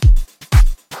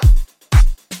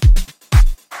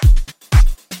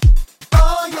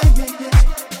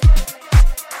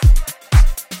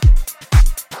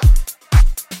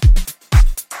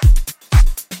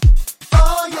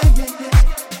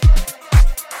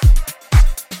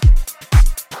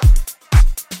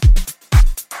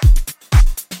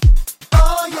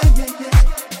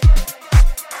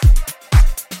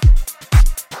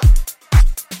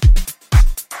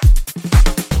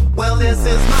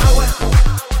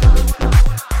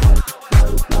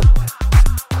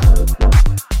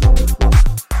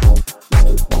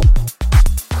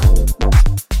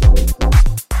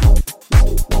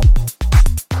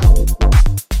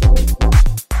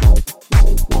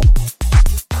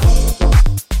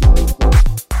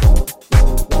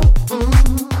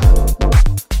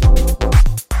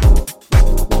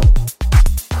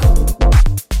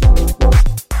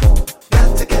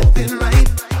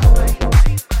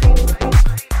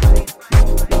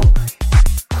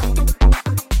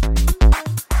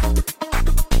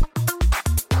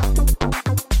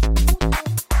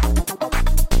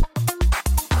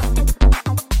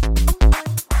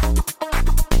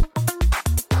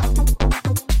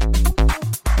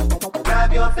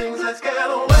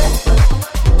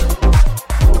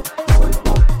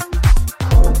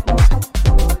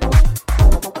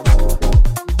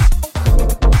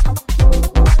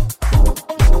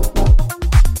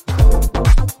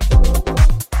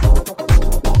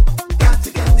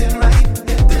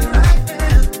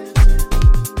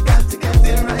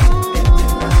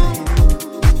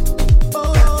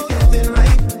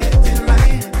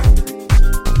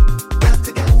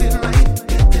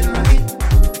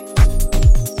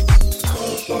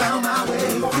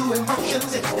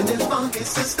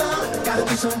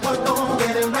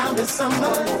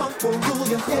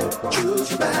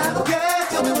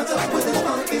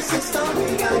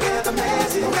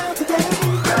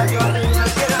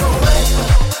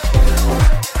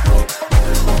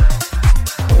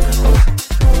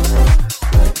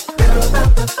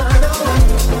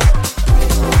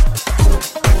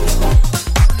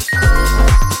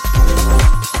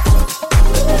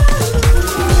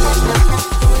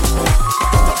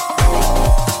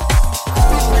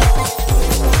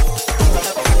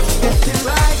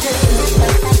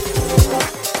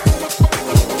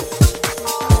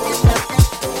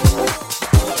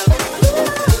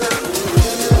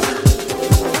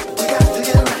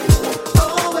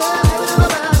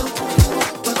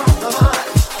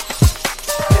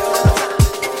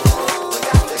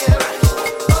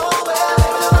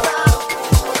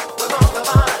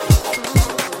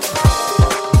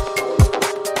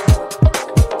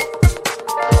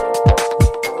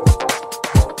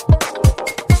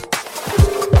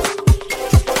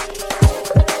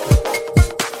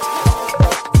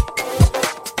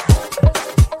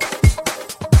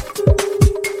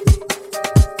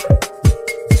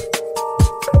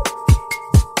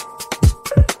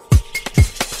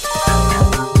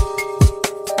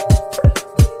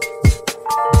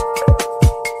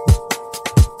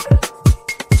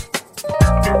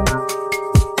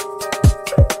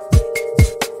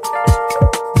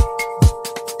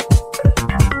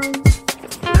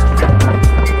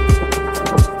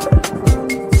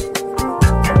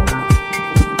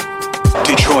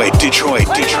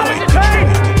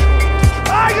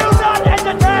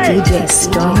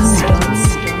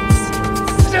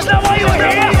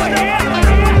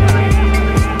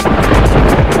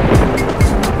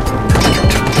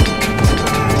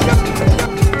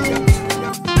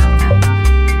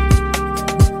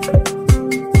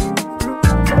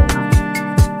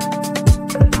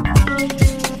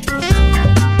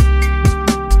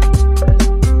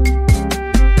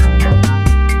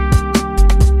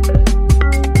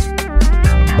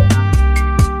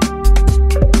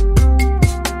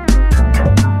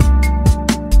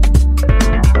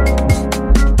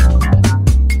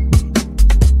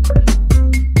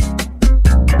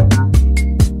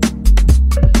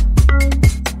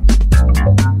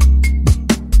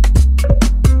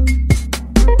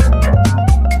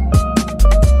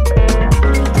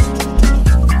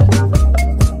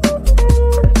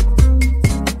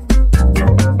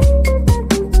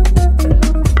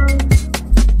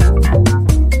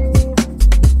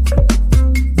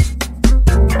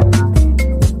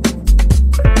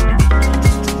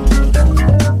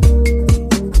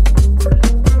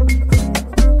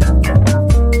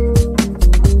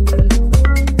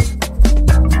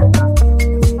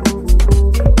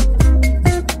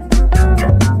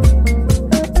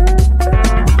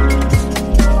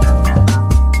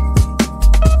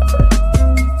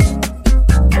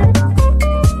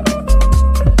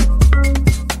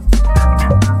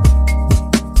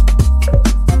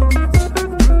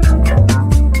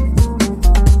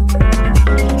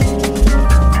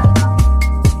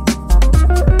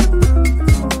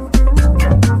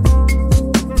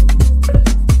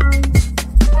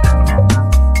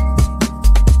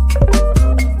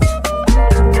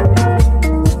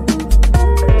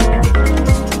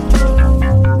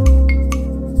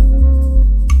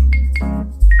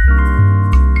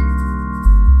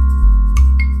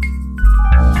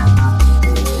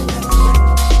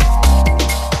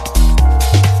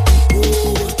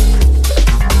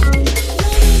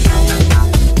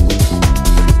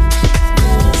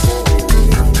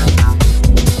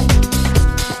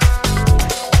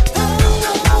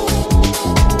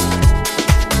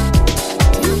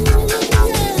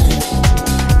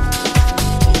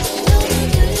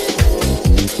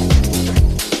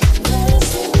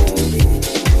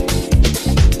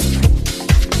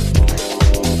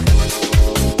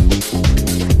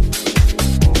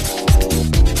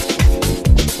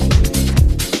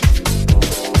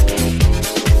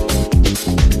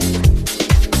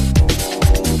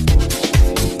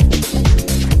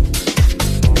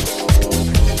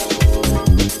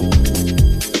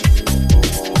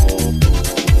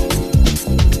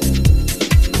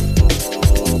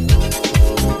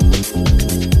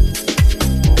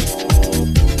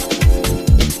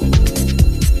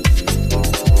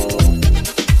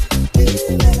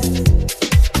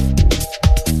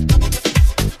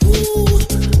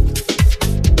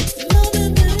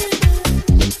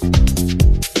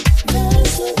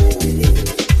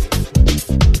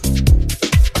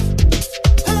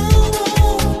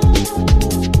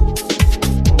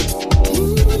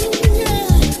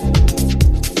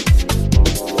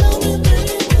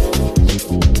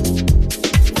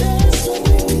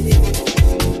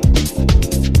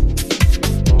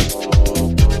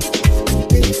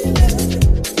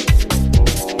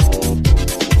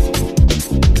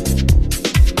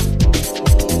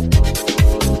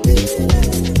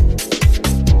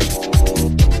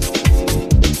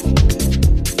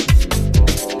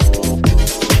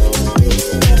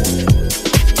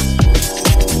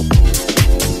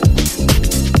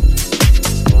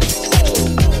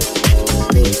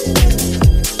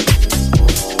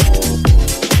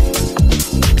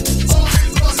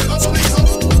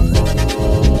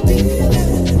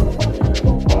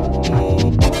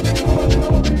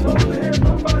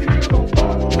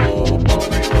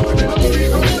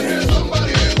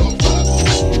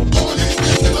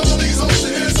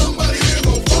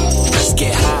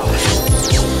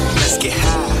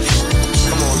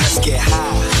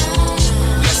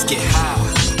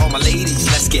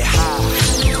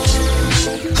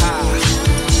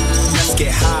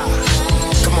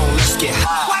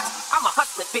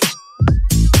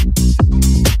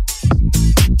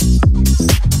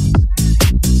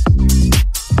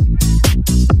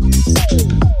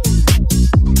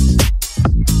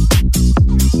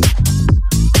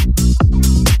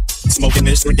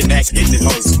hoes, bring your back, getting it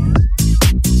hoes.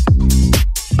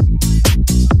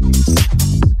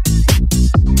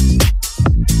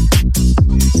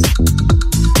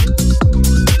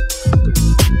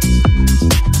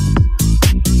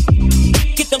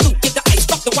 Get the loot, get the ice,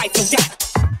 fuck the wife, and die.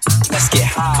 Let's get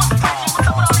high.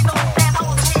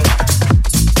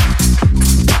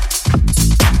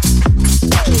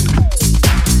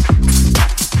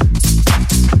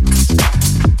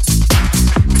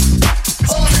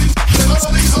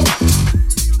 'Cause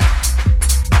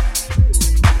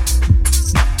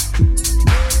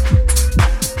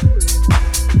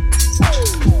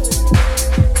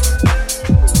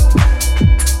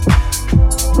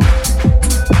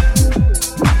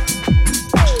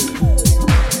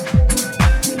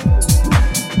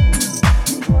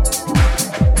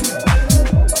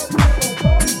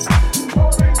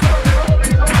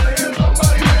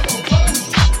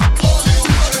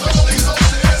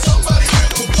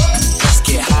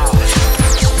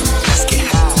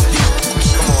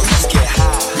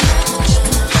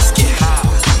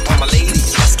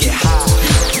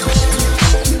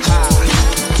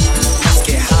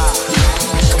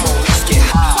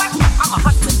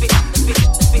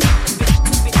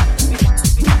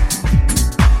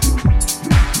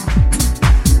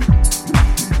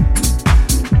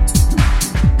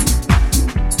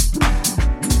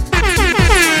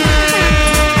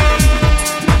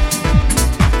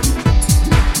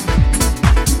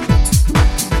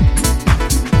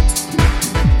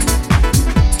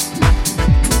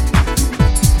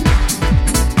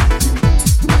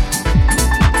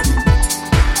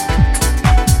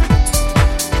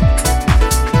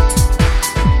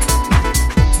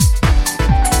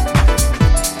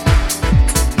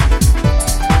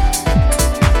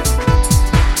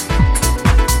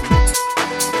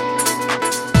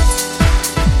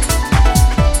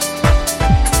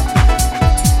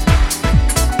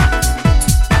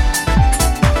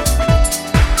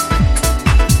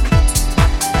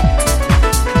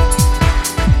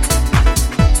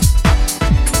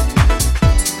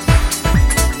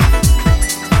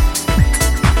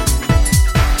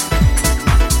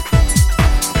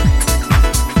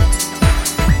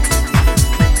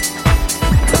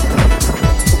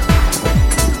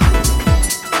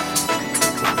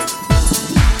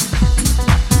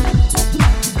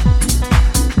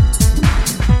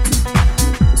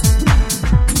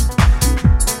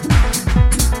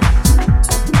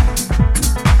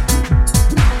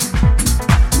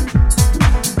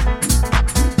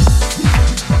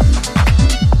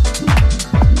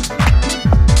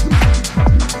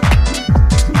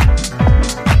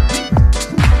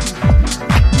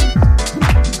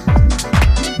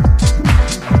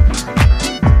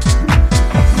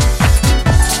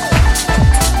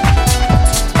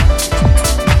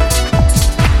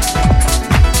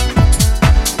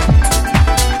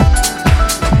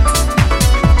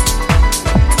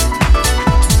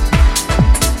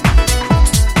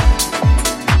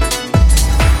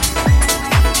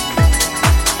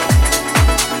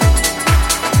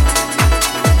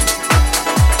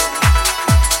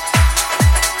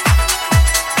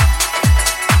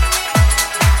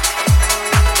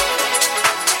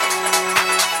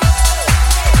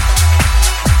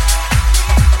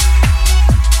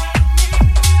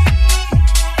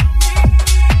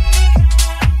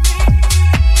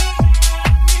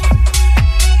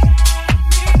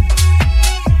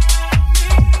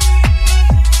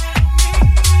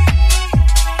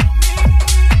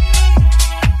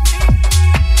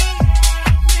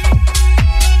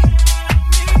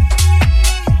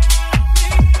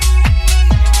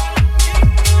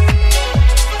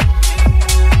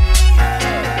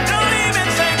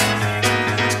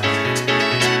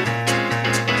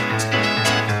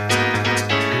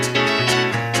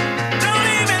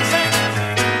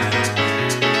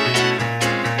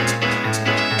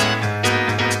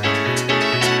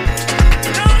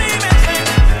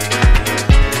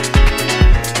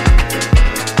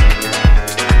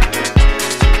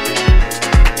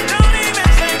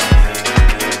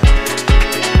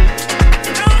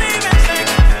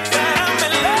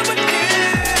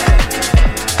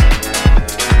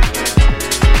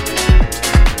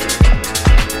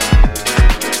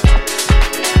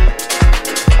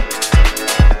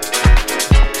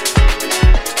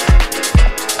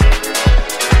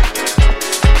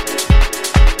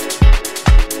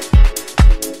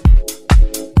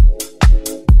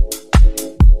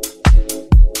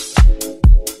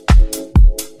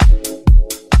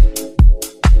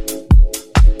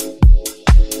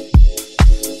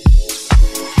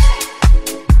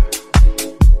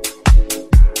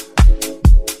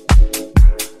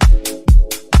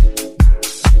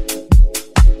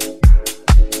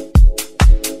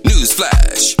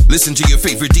Listen to your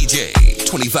favorite DJ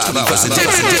 25 hours a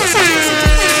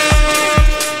day.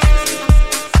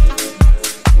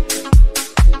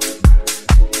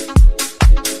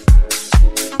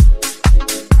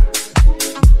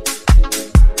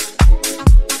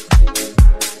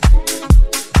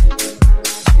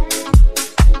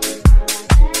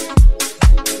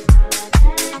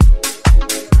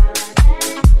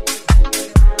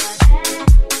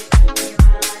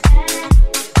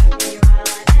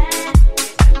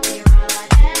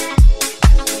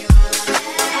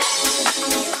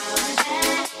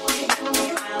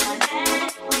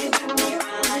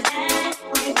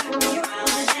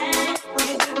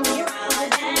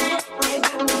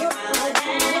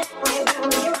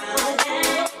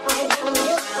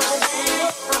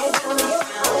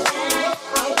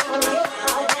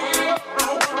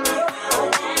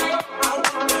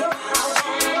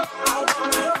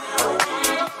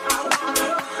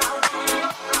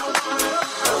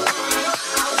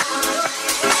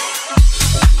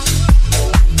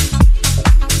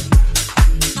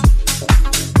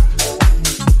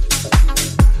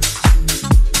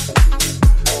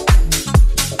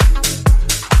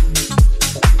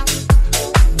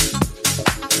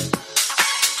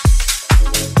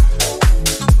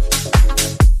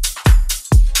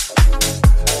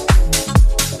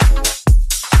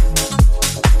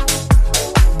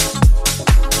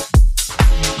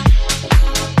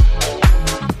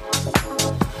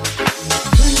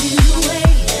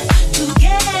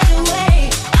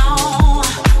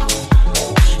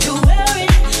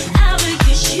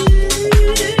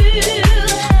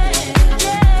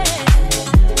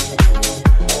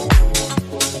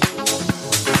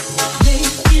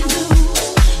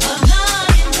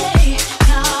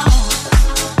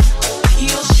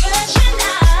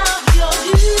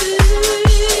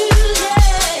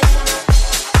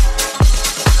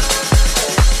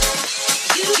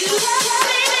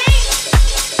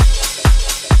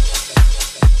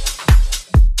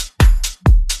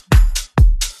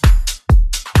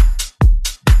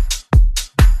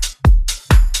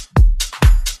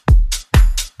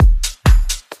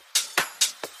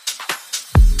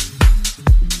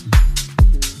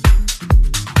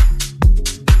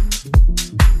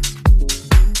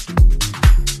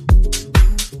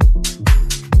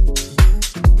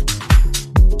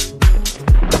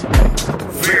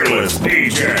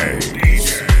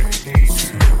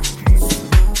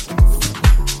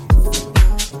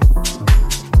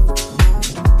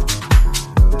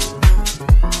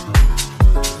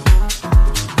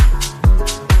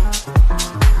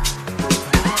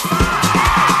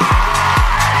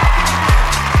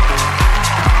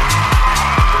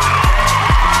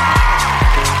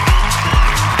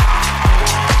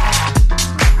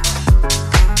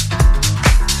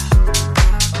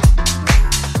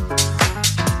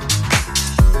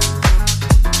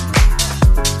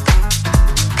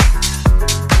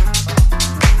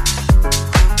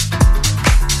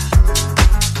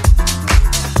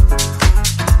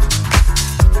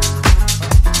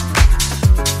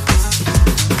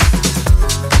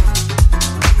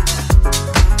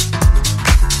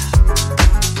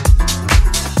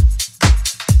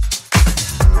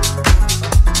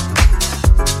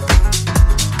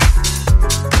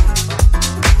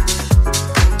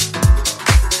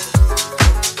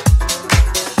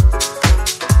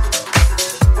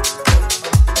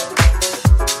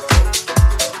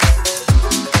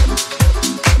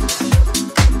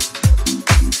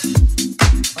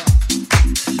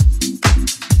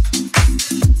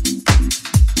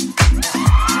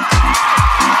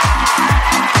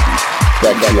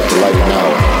 Back to it right now.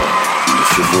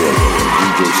 It's your boy,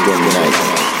 DJ Stormy Night.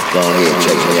 Go ahead and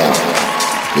check me out.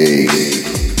 Peace.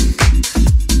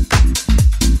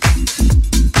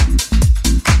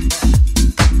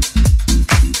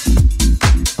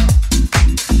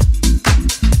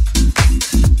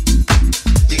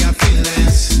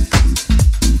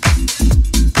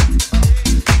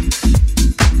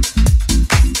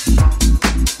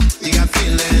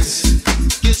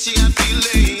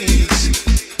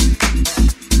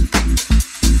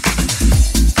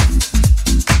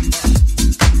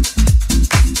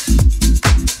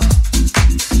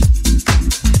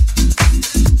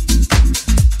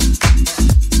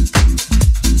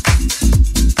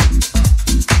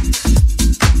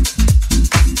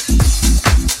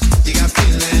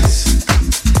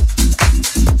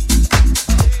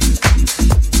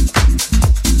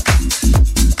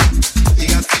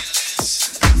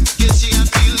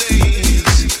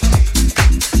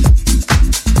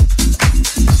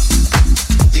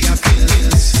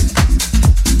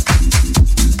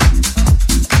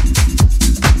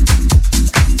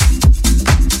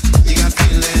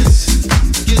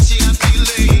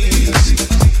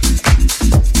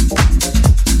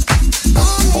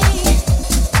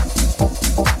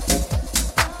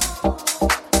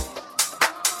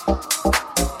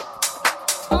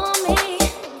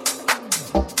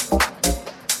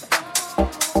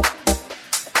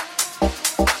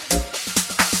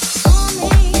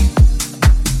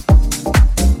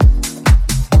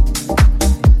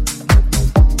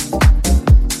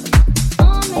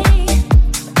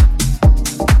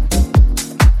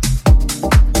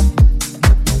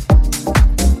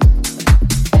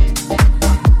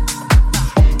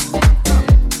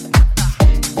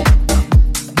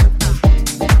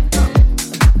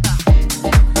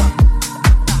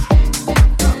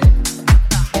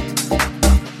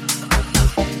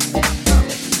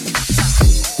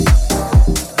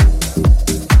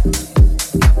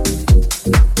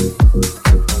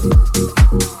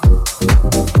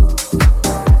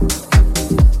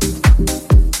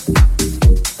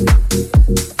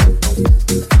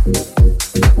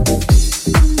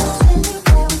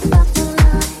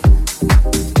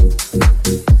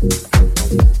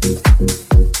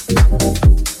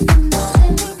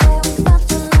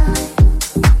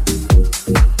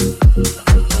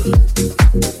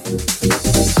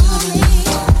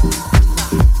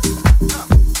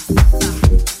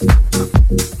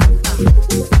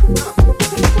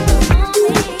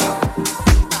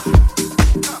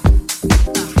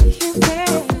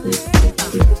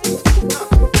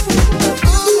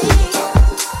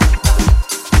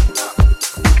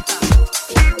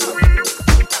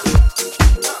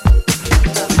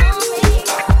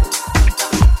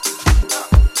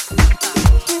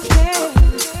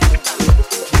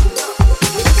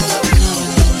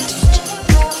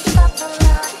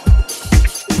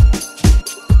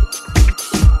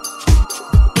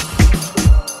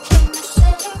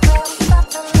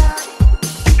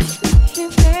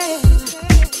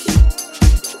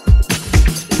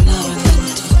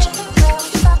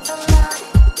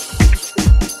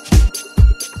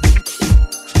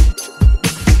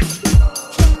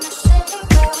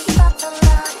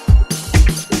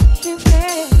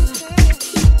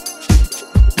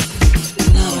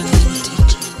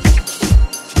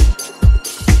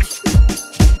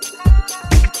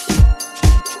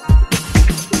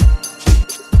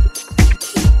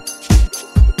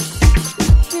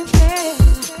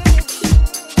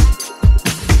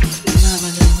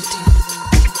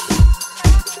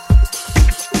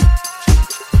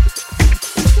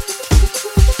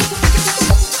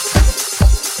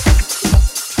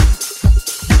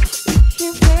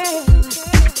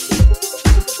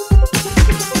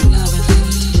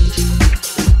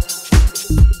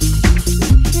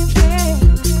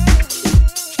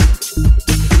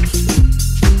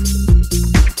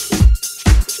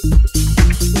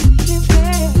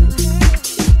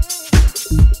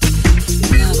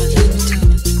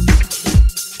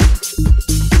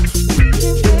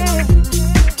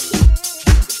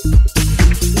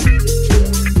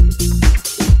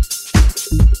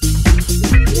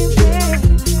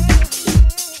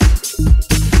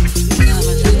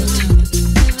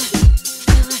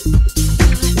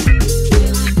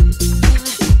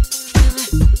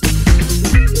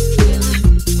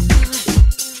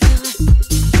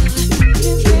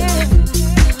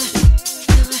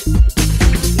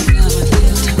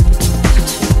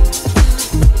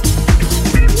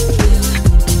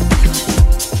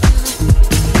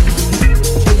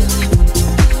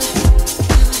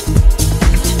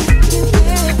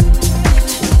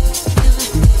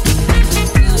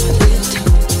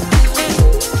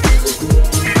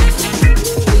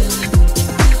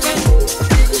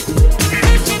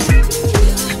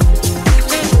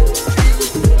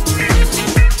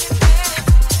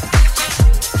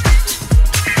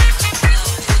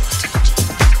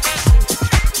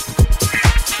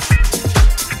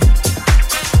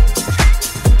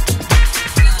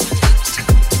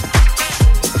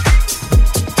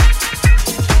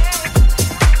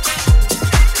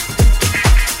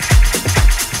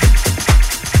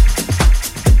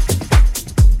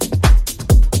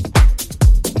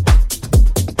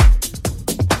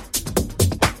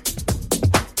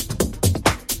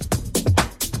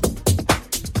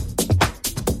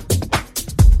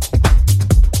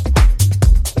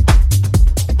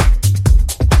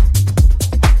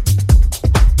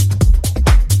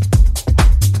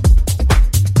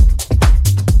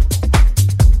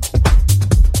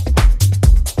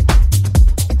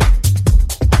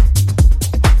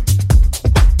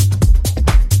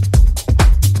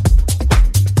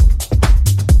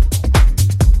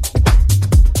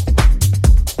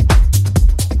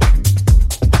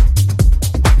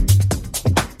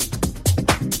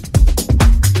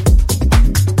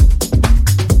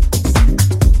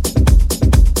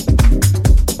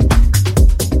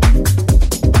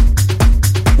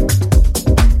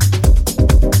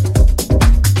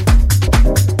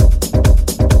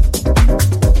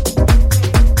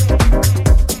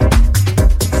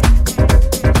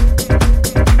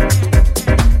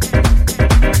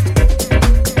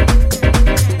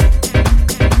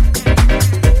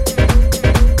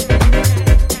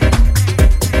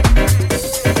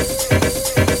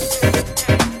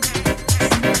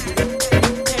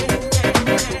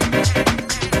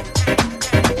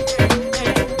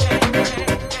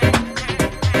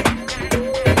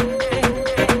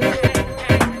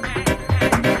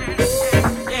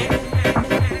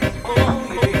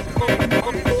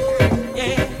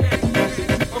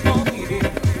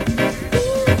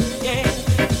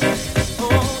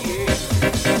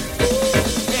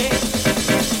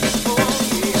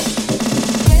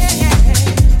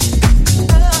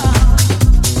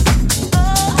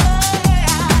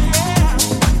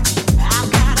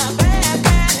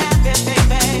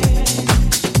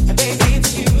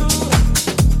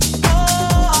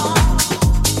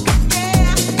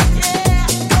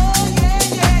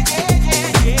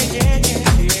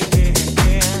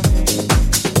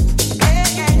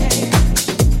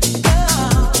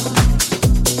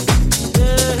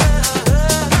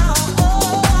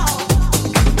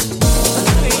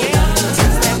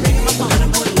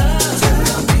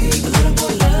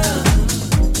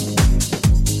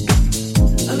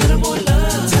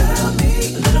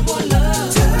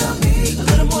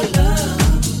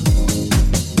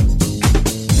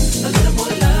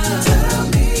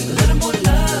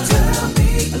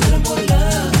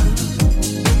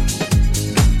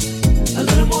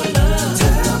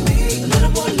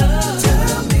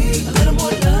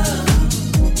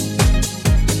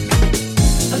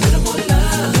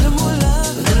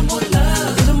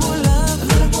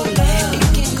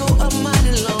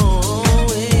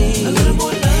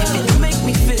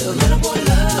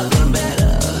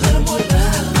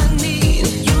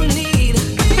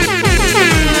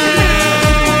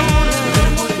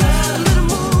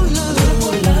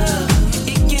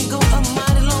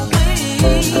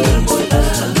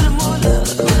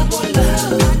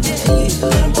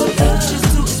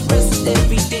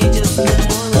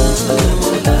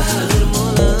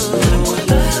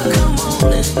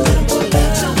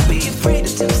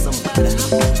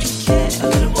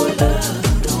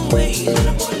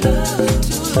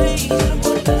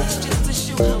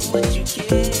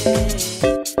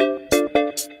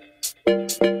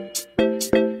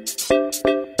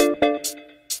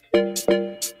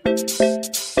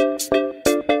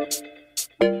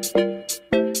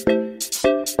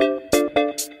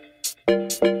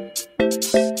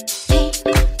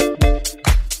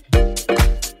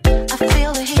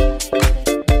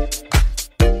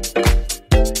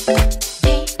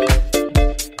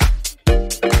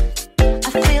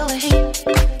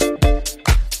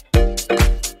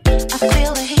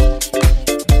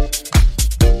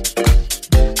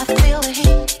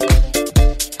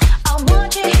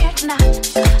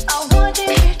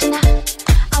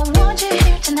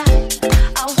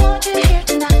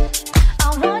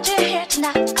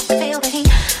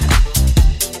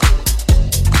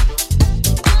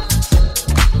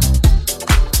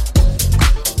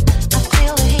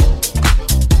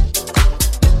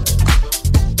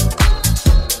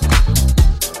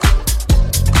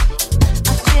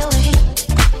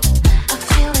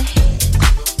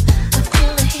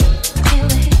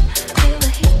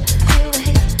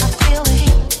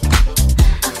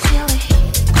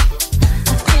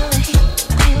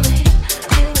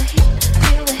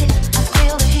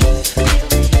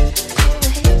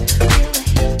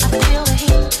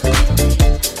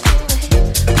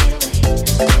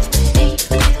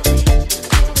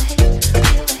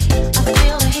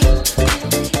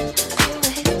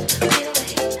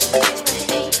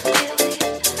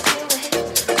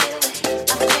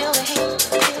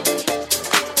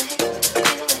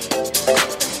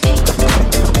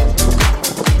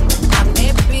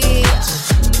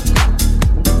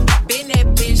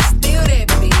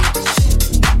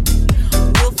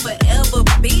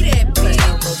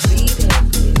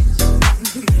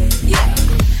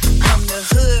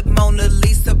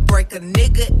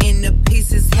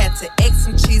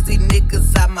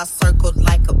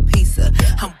 like a pizza.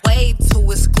 I'm way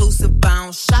too exclusive. I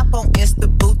don't shop on Insta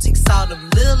boutiques. All them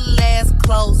little ass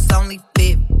clothes only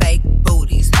fit fake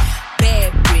booties.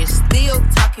 Bad bitch, still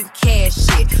talking cash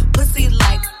shit. Pussy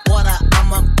like water,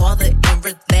 I'm unbothered and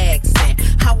relaxing.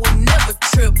 I would never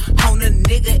trip on a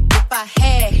nigga if I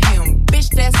had him. Bitch,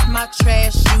 that's my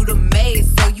trash, you the maid,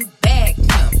 so you bag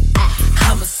him.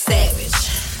 I'm a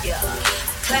savage, yeah.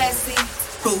 Classy,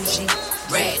 bougie,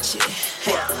 ratchet,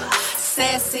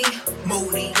 sassy,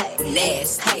 moody,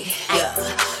 nasty, yeah.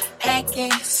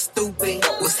 Acting stupid,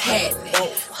 what's happening?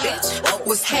 Bitch,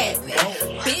 what's happening?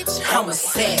 Bitch, I'm a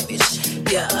savage,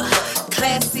 yeah.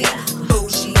 Classy,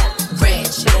 bougie,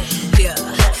 ratchet, yeah.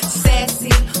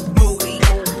 Sassy, moody,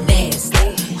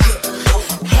 nasty, yeah.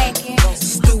 Hacking,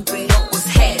 stupid, what's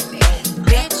happening?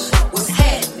 Bitch, what's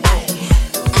happening?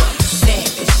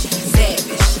 Savage,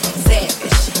 savage, savage,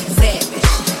 savage, savage,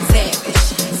 savage,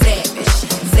 savage,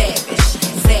 savage,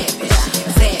 savage,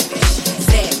 savage,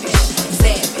 savage,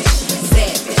 savage,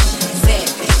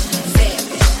 savage,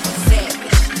 savage.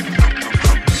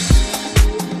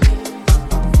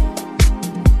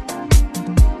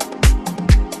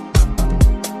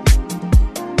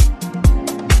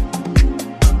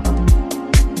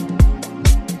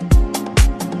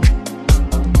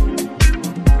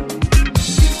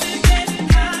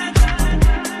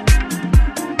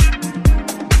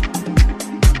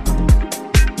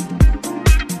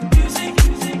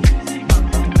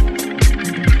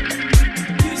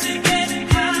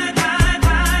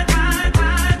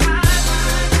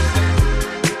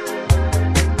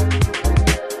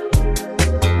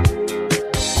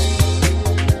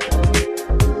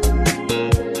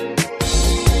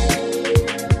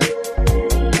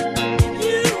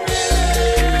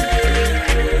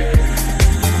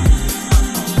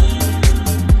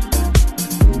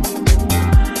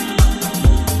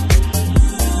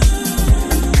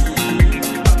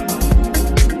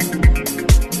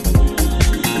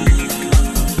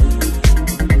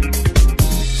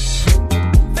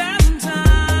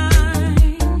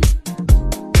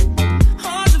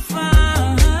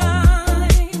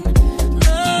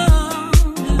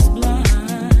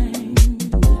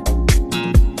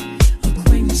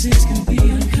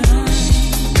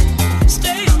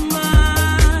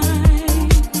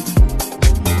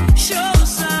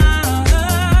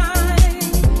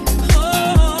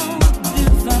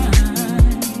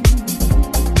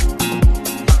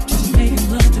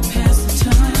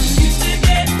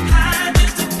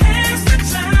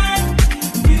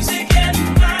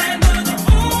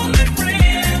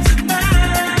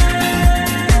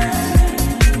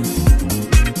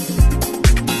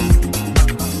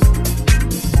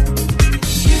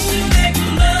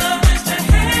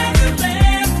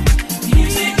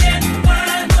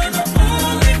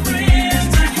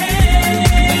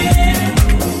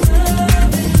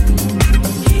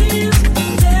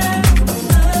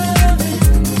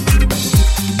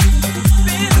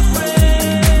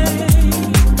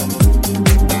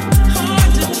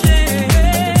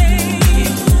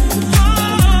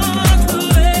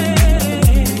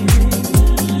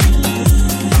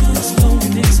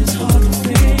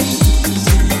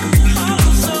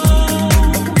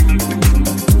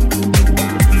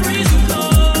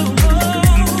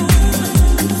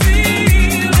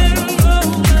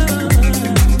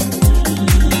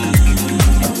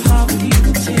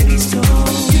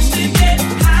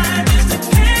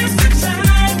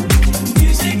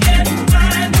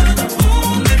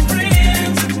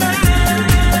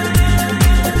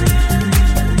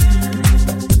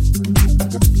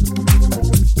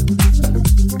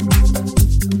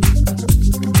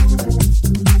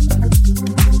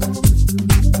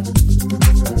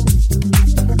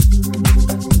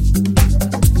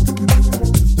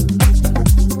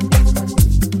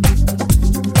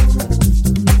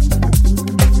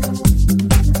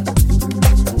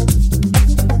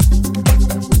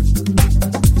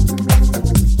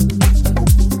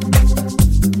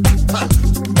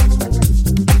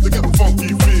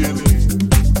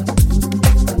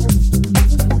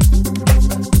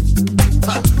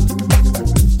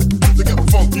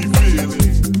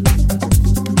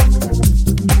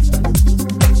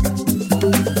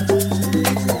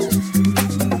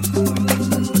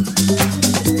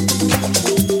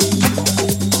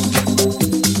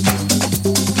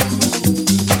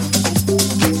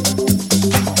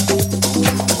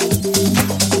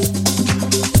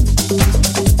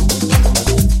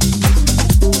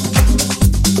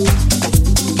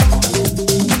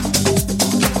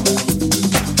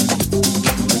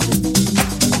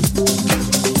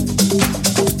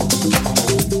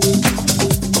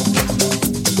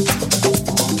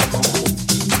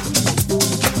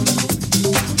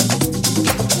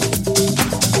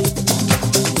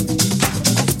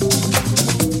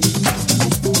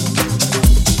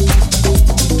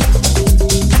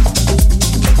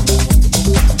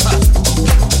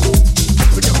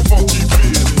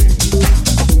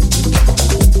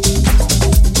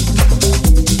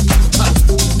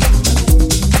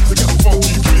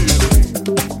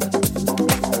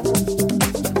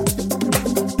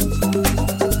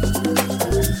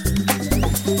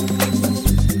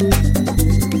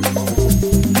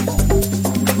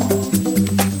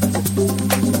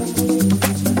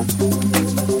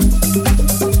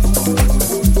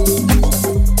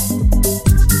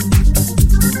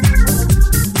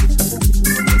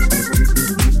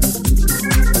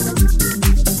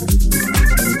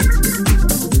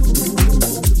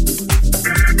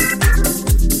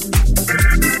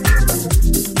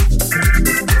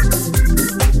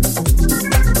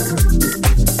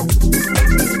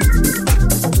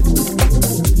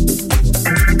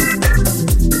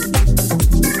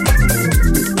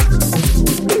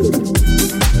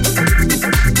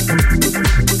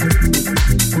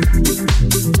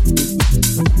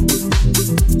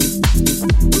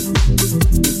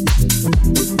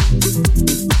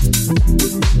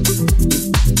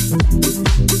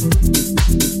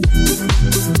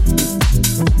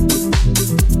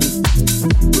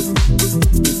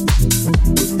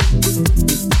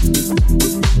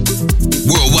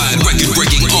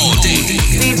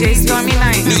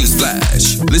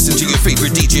 Newsflash. Listen to your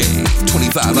favorite DJ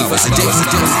 25 hours a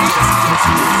day.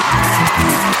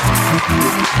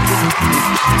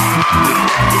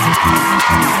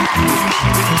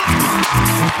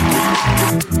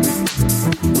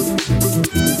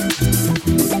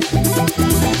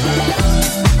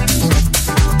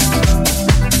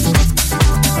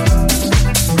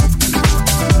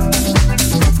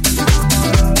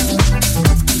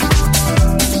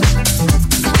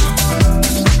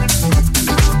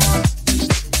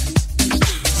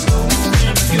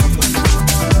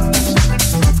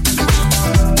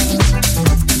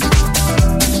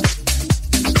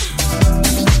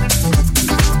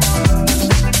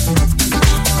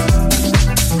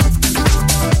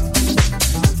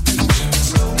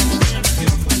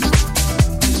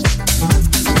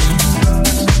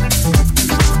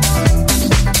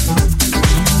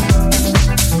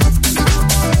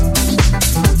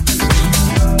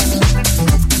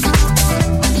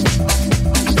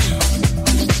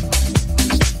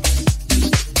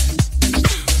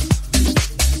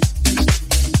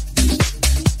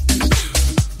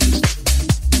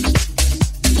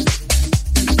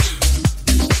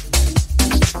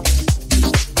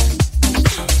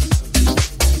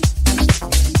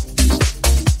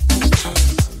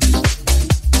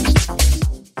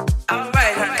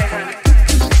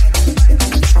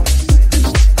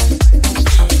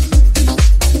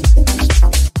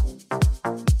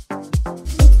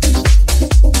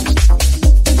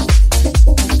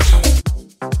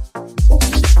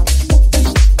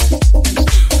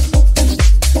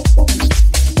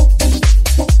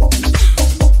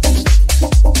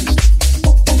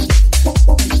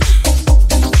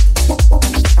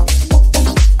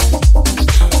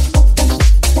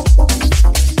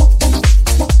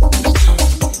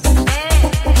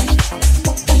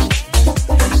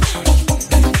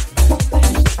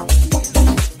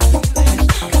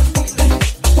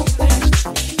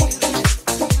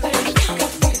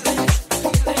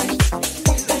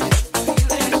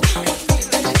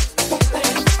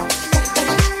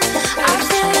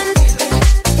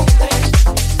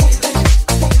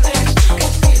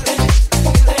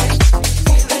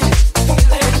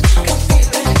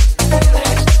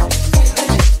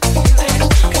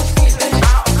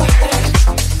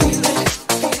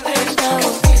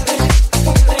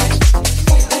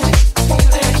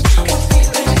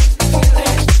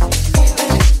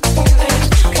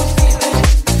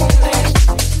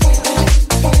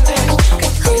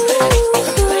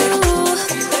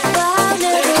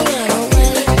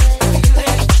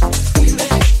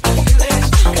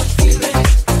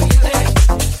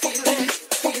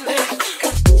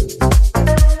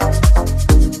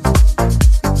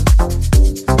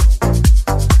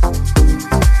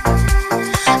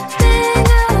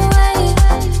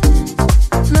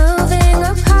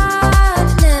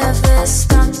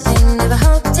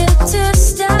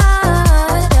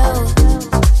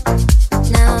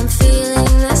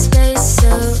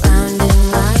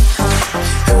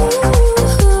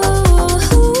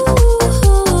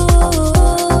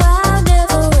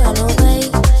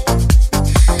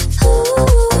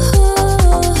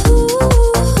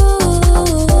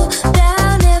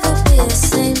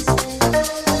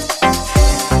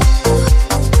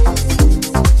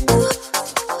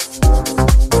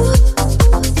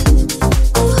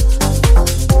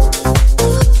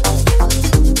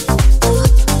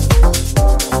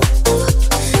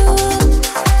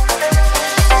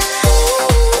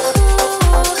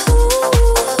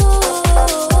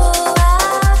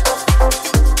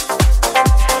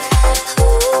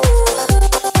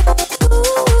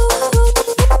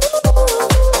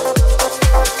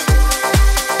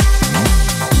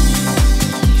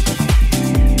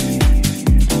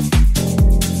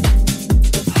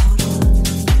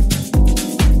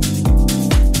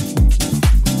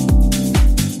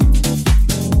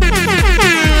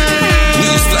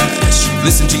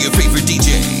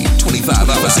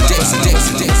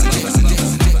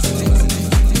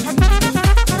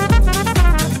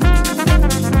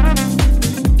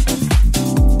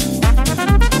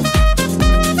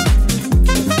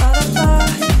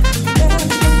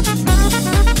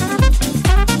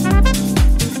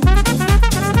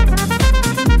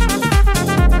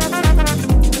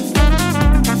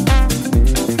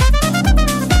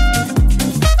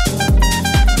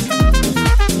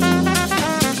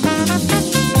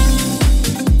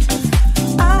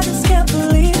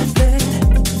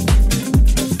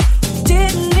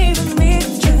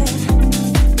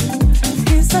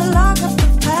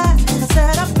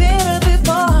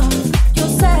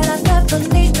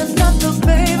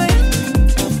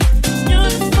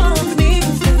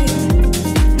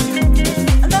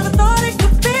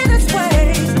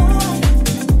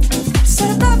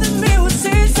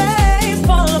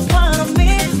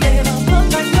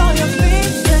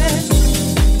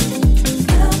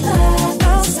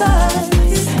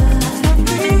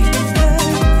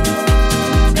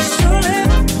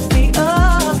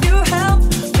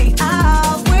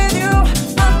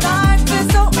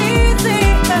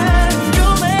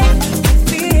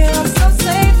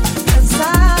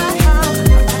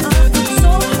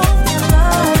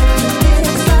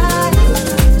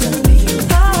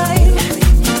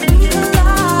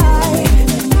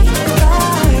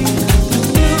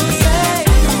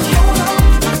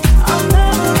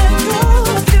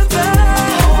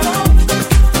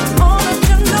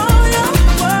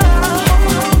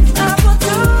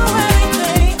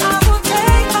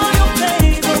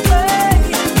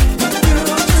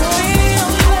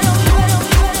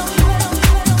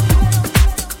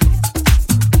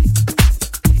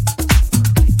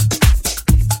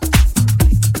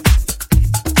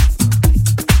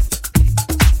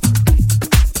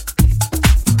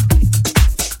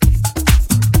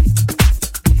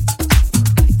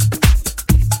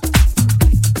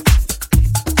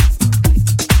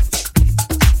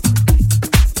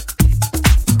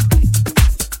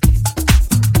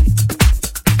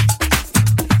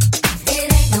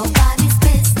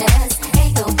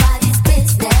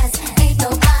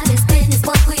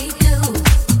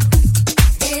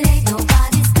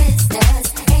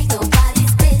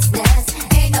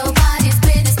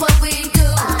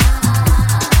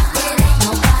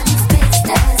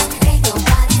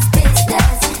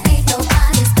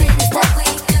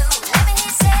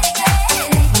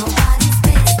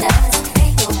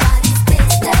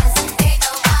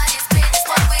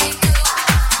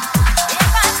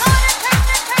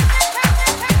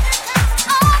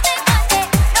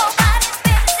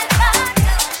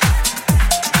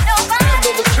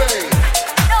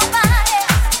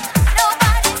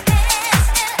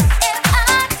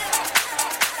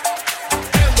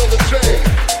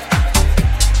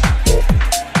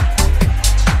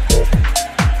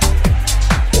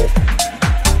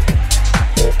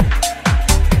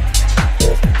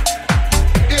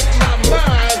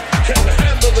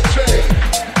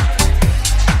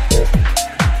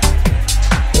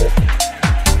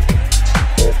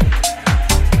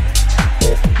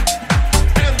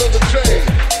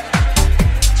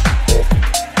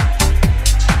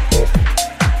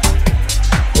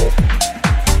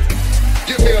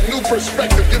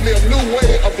 perspective. Give me a new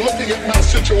way of looking at my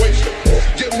situation.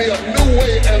 Give me a new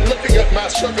way of looking at my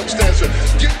circumstances.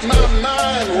 Get my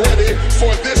mind ready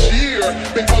for this year,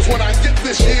 because when I get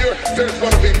this year, there's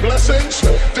going to be blessings,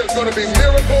 there's going to be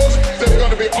miracles, there's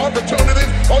going to be opportunities.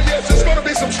 Oh yes, it's going to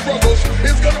be some struggles,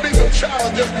 it's going to be some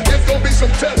challenges, it's going to be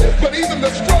some tests, but even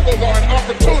the struggles are an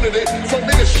opportunity for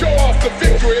me to show off the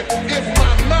victory if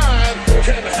my mind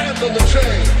can handle the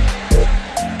change.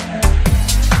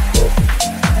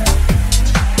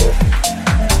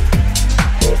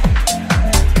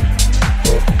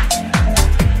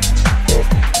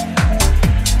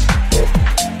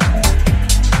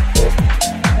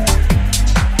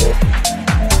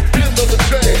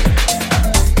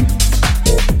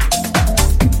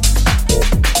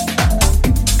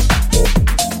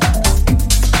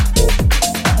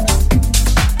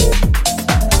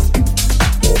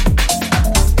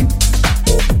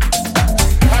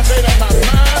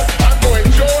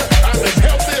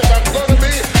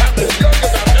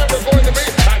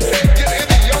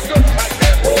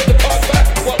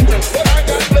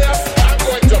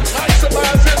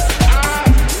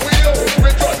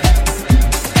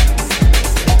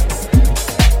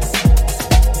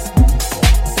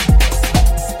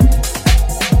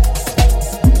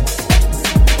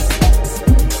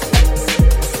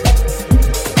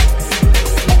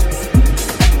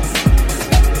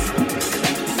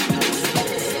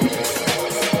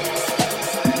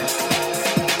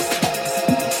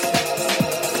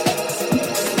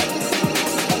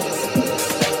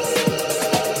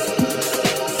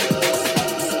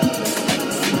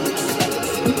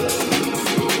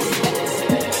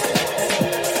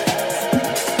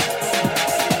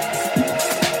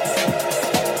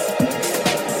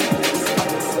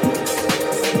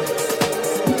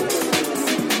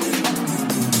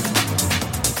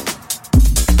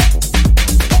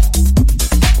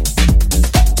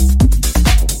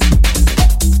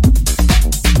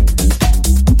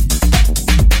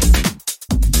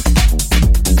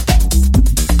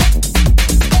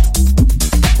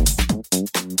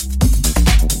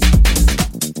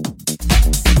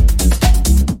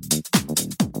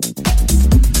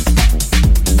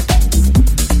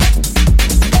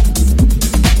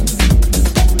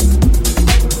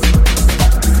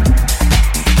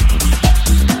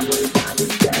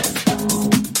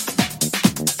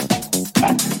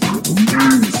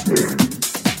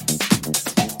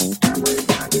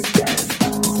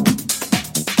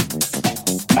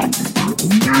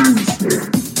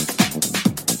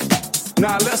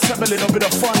 Now let's have a little bit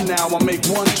of fun now. I'll make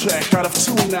one track out of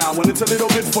two now. And it's a little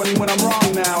bit funny when I'm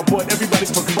wrong now, but everybody's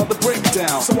talking about the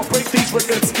breakdown. So I break these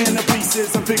records into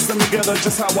pieces and fix them together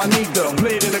just how I need them.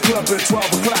 Play it in the club at 12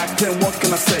 o'clock, and what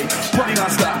can I say? Party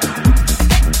non-stop.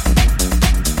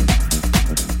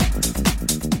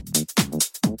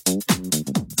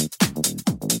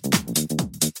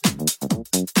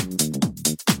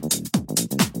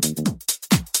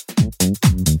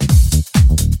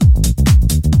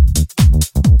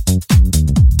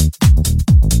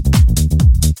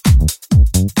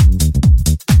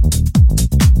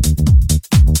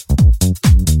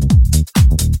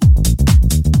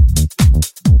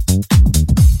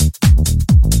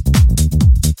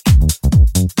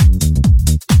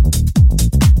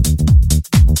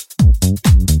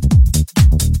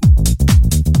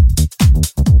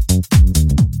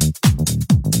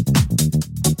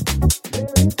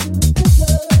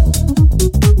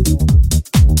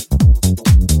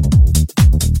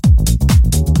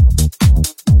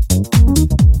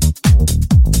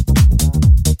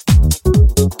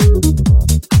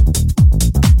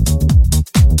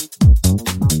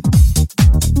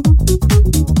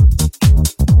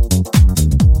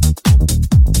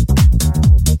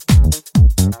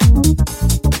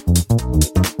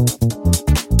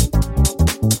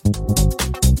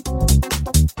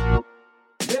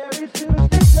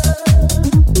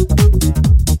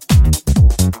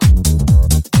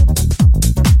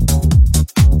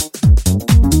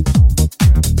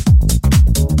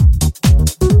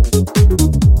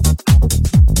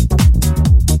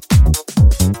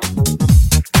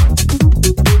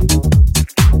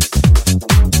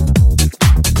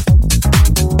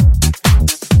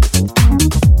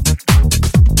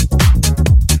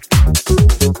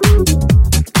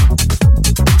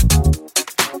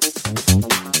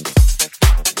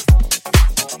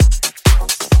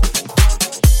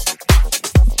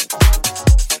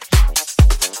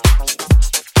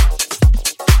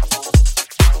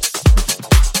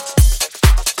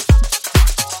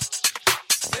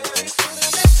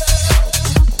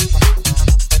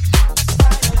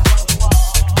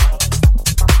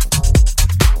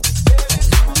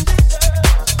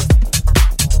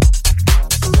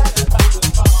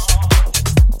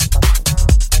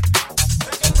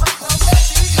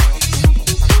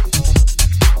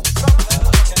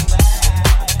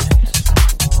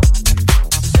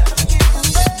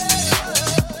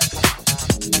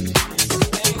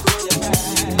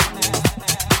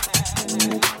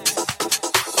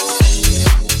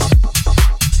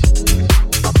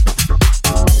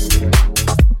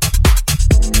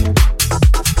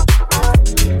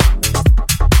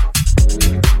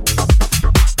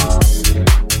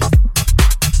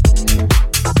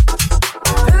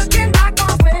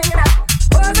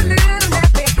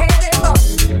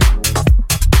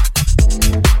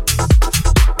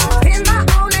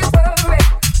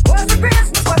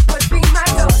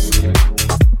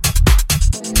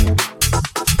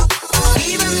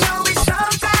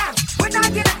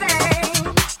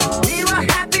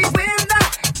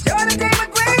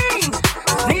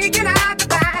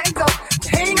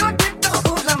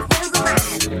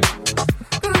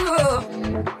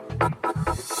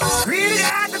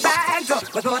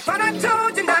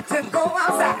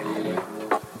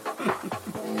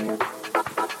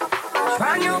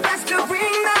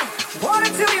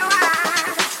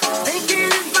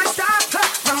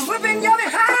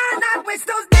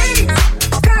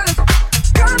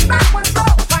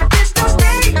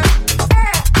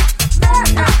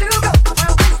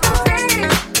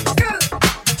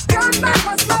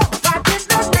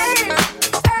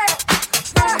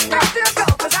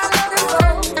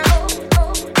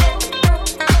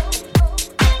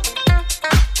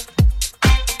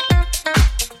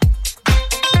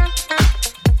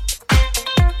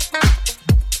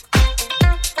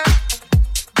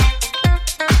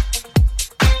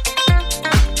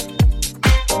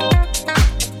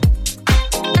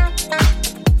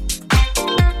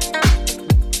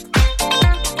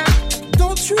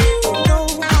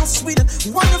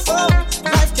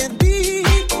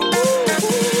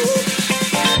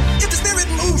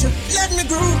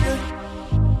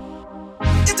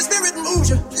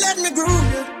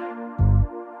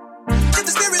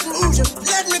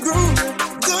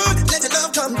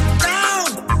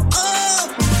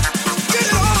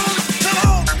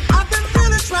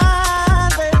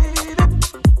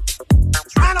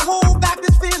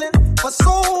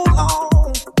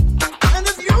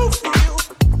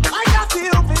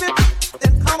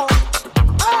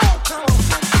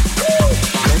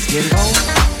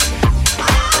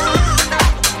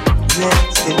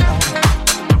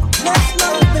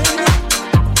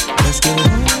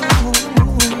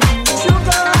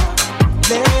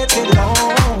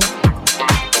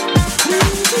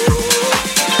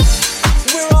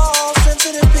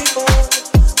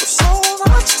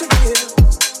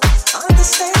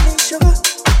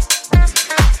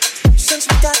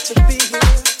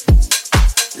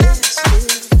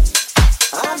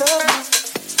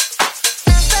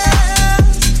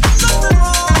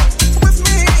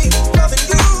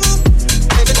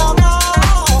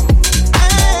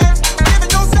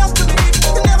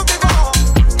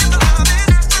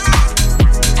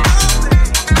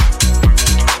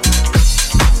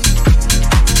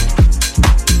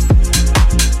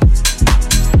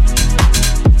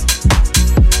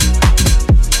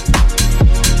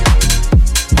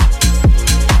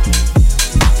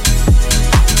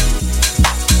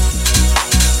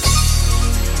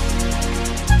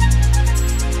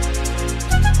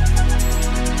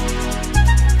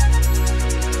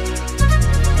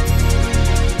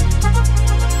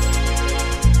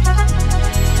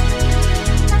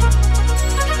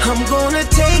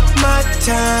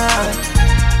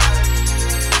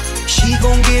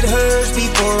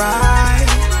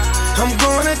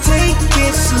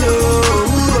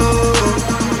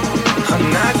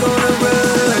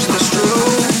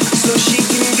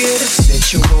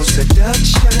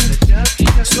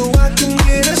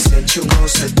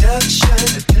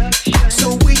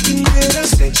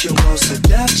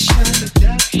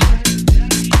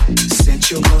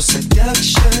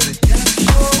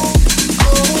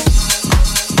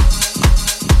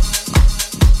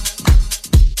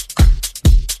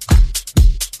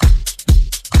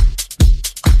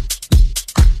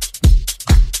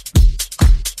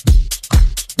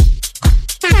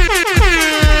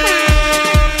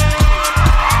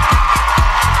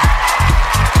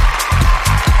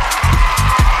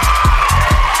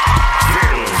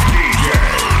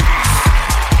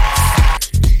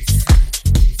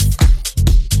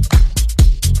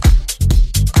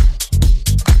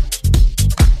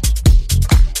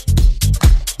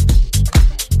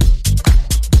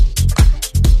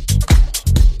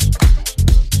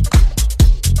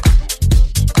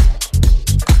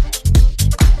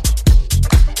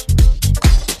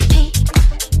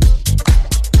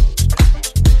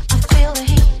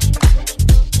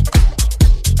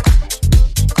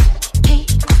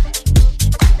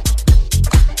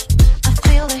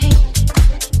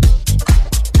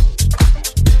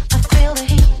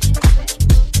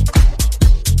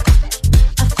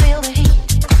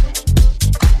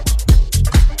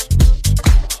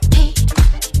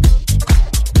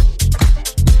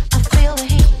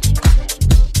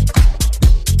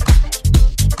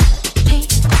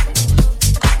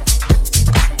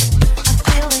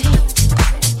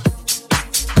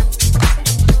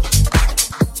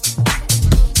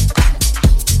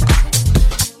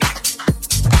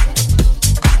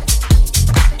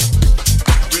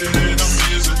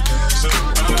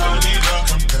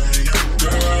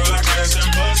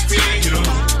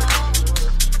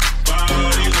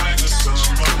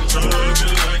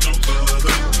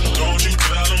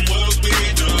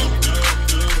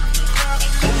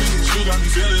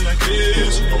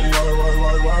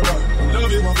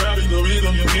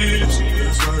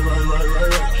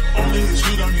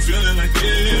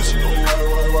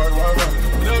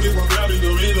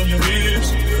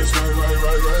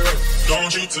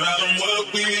 Don't you tell them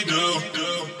what we do.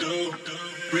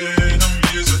 Rhythm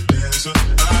is a dancer.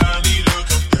 I need a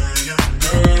companion.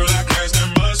 Girl, I guess that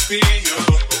must be you.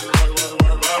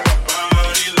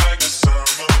 Body like the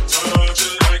summer, touch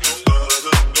it like no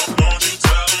other. Don't you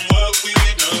tell them what we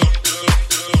do.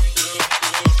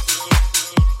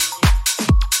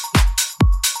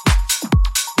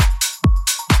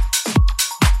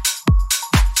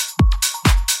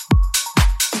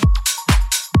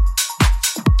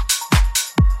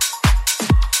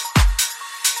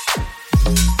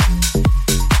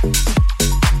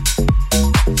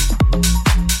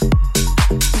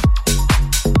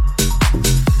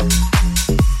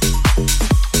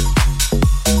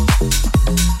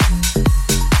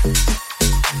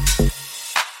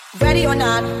 Ready or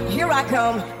not, here I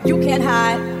come, you can't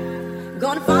hide.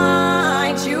 Gonna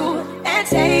find you and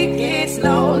take it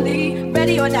slowly.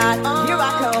 Ready or not, here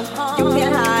I come, you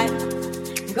can't hide.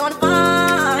 Gonna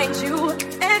find you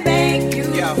and make you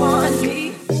want me.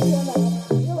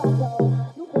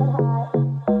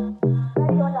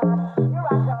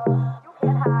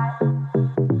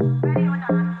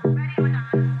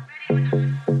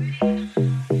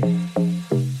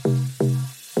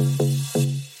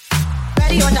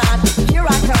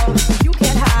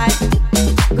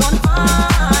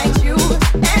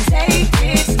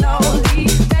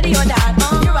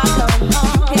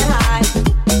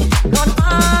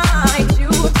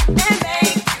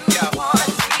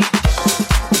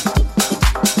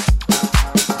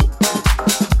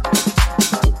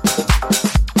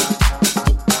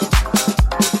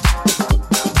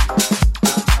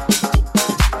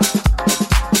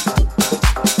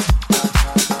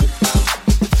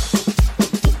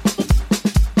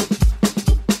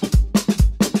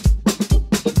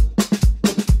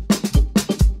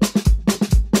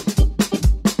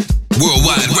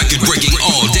 Worldwide record breaking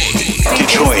all day.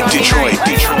 Detroit.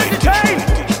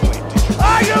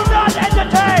 Are you not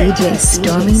entertained? DJ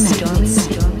Stormy Night.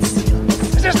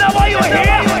 Is this not why you were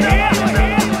here?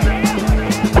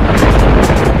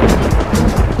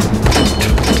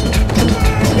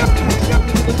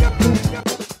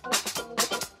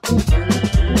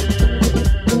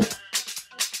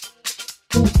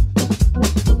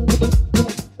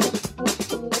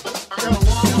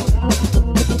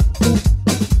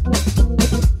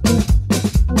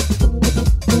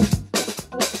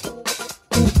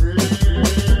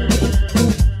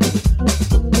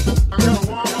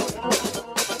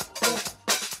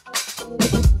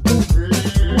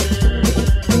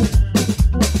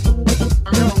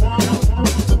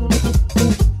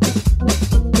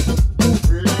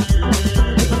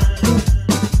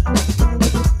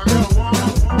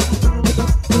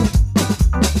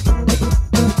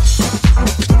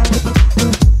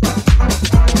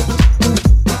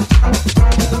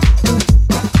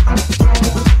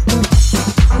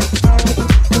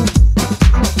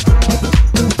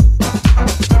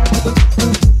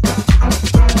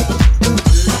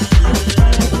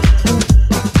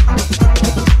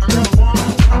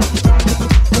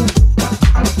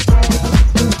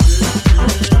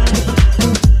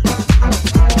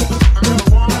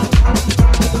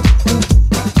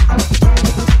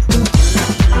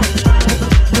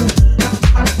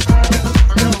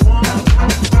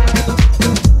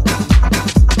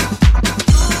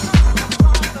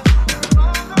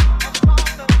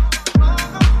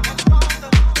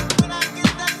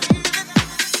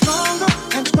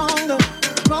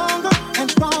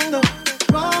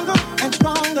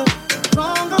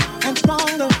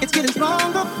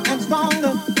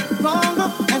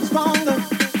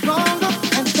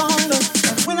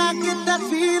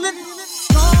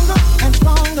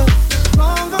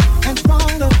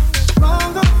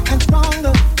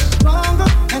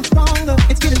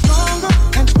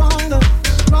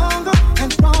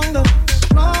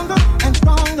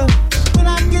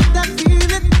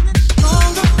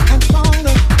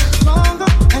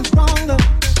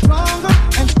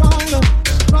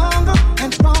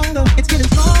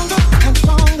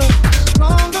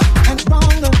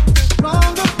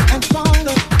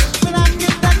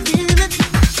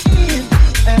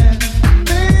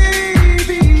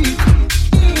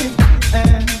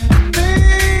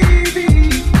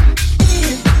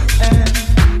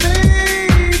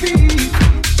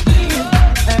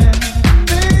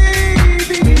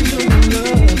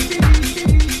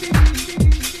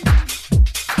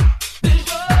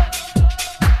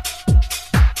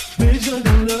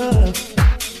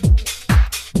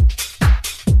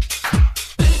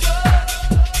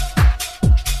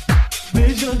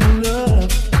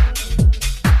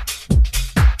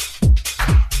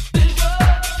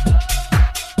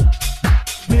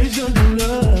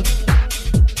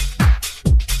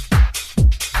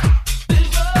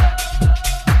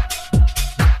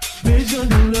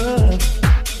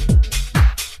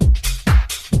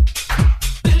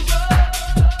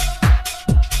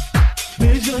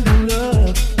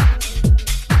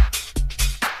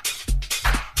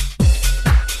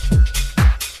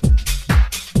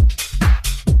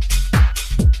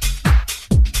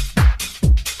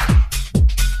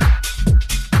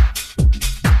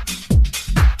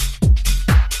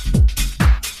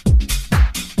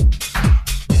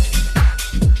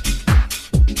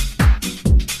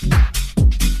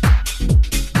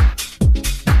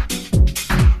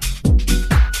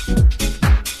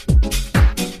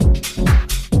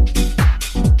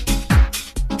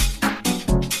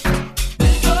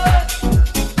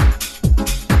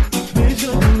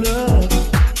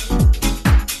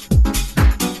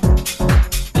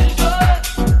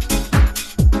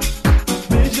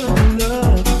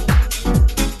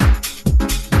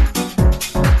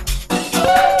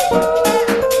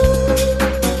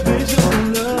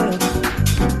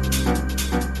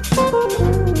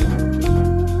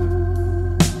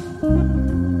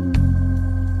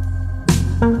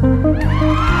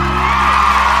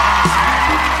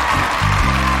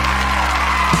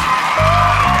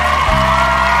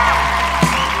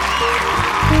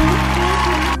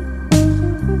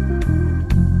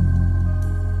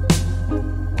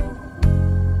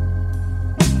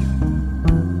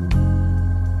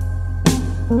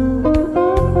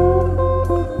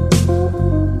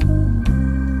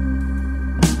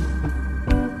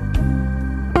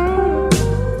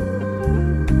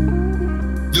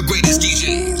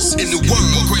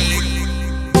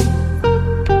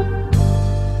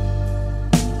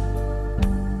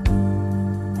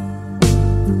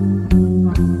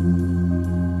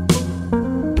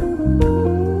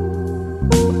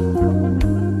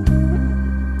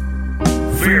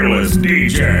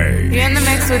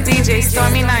 with DJ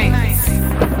Stormy Night.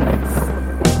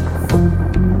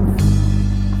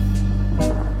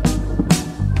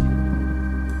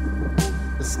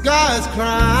 The sky is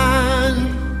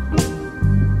crying.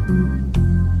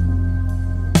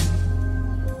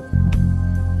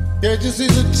 Can't you see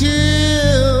the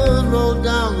tears roll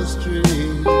down the street?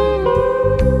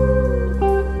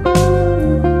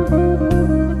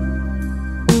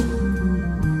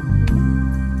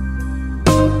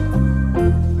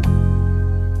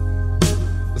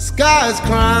 The sky is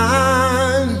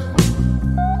crying.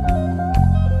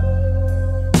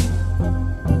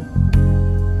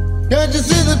 Can't you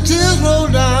see the tears roll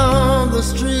down the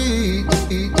street?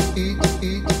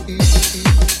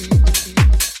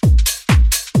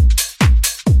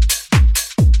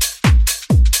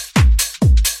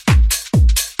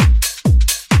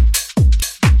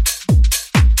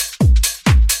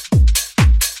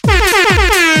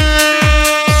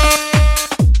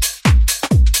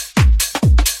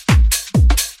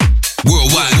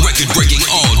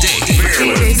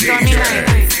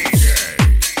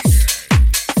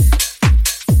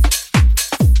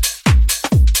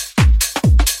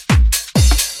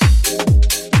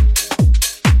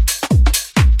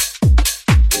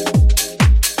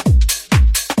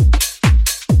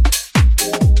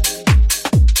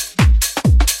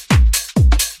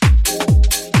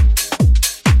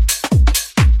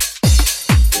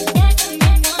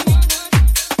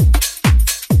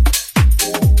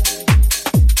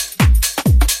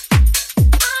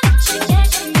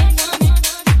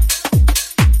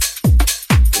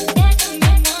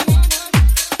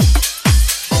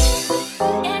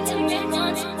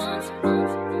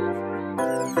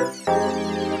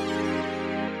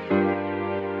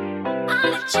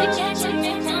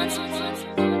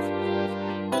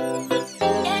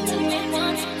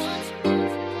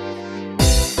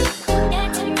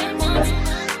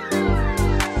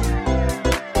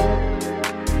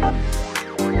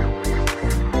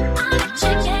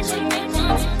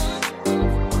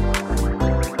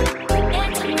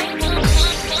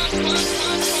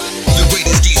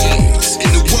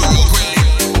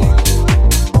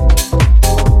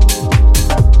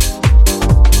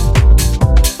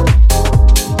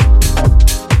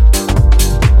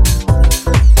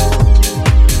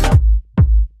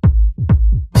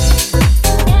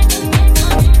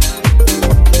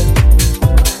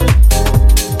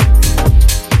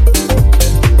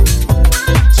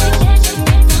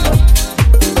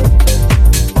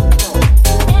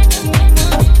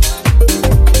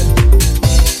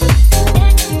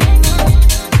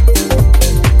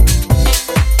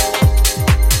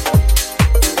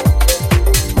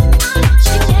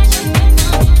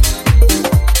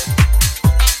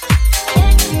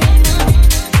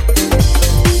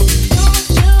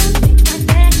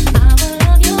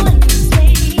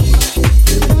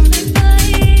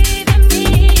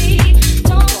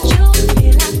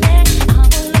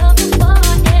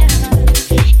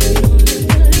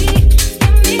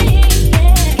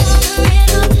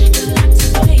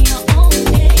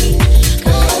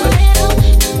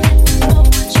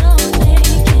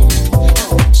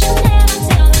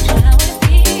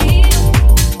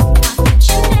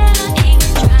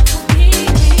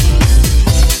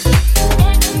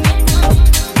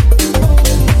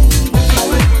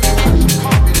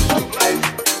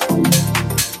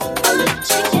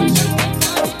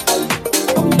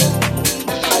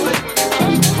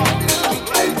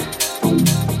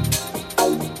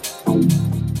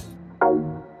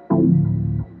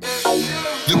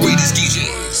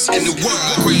 world,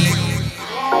 Craig.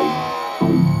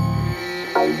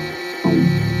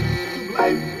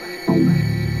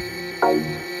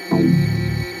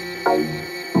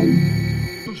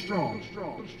 Too strong,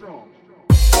 strong, strong.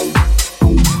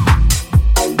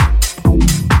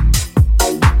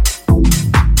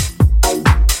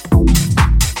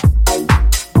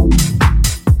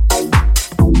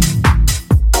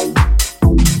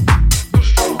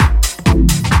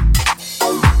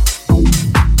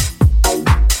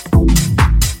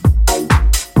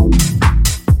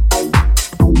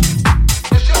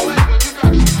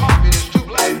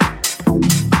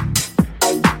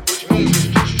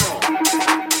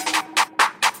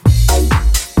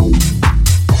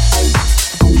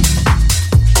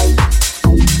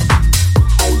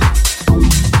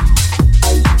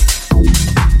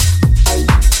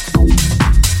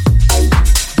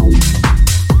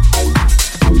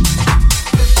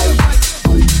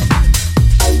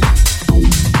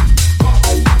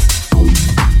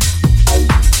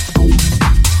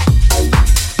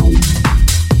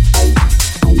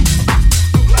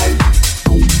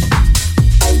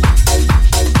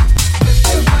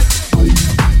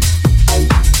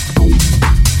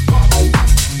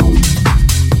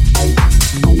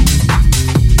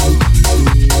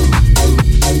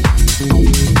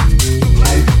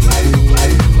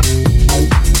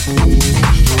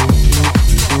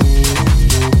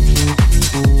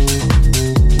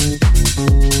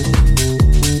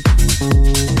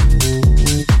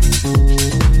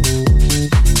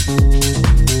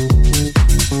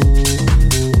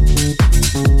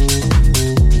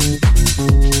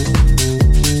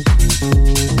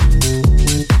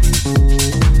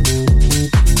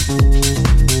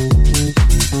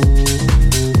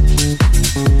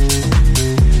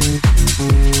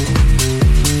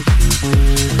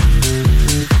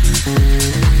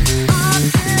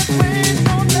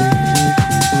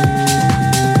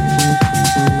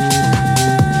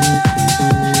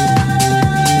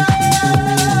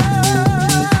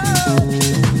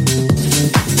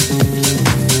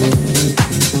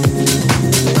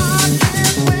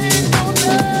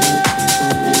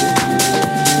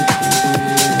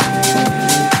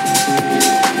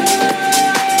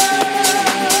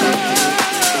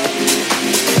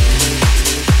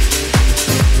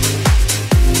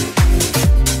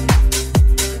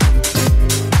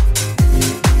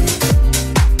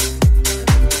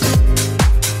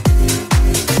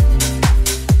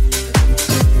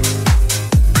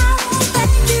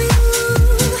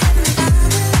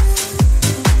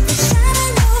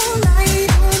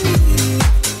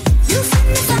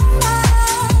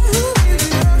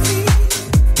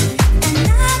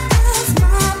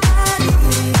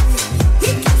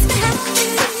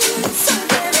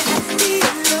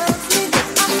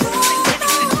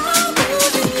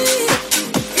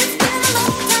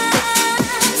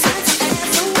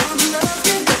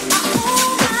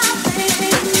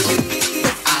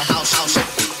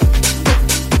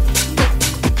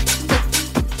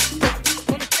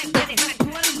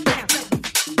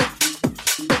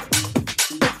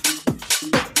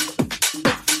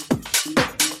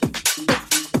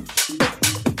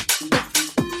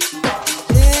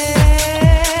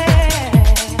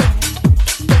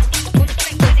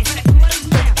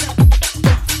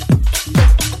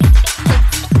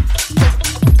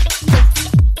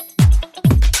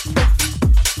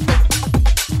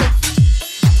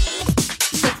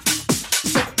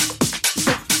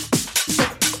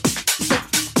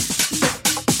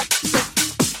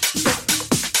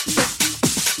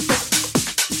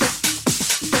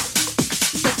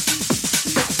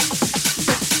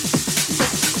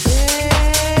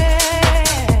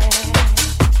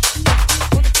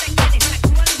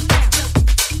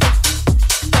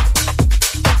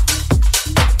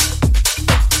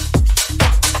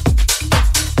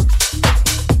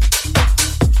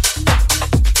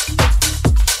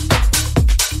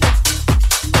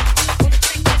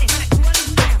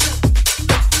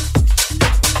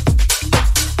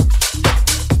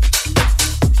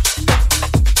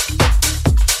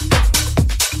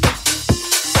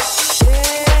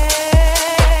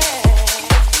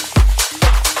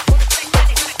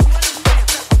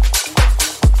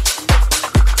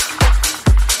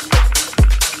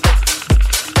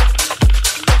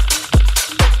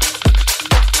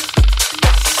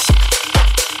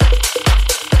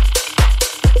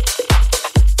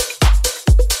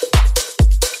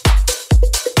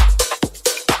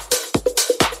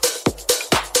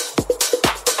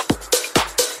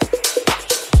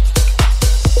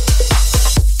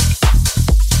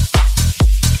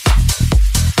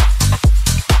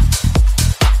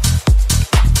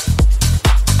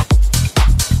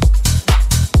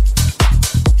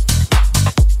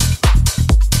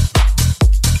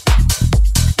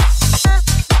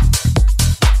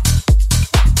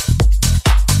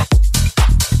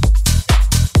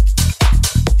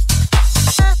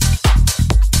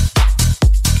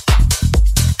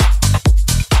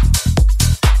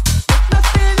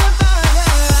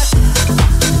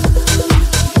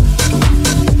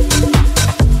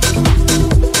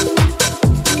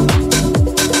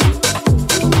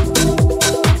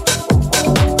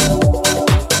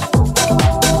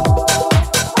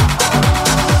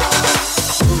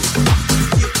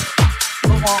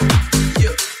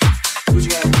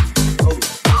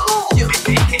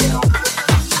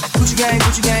 gang,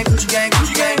 Gucci gang, Gucci gang,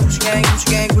 Gucci gang, Gucci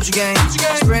gang, Gucci gang, Gucci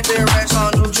gang. Sprint their racks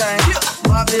on new chain.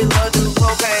 My bitch love do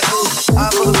cocaine. Ooh, I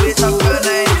fuck a bitch, I forgot her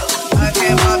name. I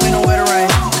can't pop in the wetter rain.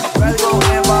 Rather go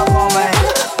and buy all man.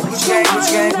 Gucci gang,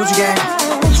 Gucci gang, Gucci gang.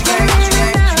 Gucci gang, Gucci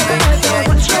gang, Gucci gang,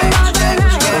 Gucci gang, Gucci gang, Gucci gang,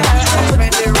 Gucci gang.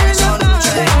 Sprint their racks on new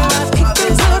chain. My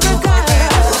bitch love do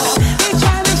cocaine. They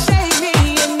try to shake me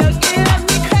and looking at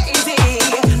me crazy.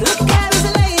 Look at us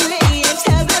lately and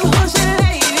tell them who's your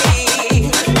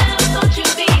lady. Don't you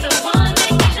be the one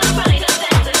that gets shine brighter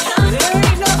than the sun? There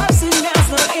ain't no ups and downs,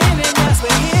 no in and outs,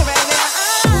 we're here right now.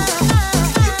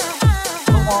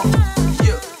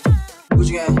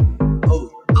 Gucci gang, oh,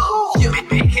 yeah,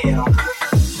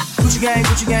 Gucci gang,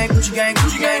 Gucci gang,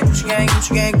 Gucci gang, Gucci gang,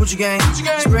 Gucci gang, Gucci gang, Gucci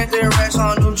gang. Sprint their racks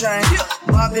on new chain.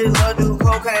 My bitch love do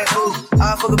cocaine. Ooh,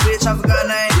 I fuck a bitch, I forgot her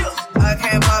name. I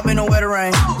can't pop in the wetter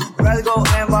rain. Rather go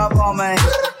and buy Paul man.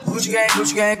 Gucci gang,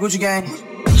 Gucci gang, Gucci gang.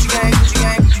 Gucci gang, Gucci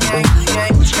gang, Gucci gang, Gucci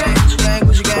gang, Gucci gang,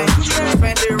 Gucci gang, Gucci gang.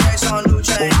 Sprint their racks on new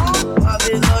chain. My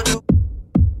bitch love do.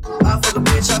 I fuck a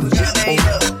bitch, I forgot her name.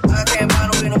 I can't buy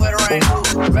no in the wetter rain.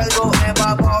 Ooh, rather go and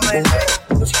buy Paul man.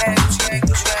 Gucci gang, Gucci gang,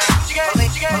 Gucci gang, Gucci gang,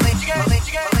 Gucci gang, Gucci gang,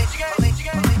 Gucci gang, Gucci gang, Gucci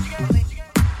gang, Gucci gang, Gucci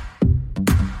gang.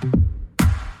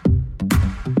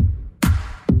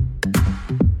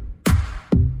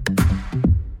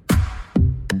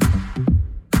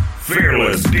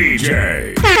 Fearless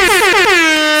DJ.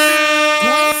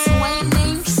 Boy, sway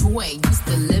named Troy used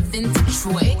to live in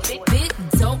Detroit. Big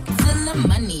dope, full of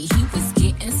money, he was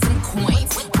getting some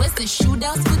coins. Was the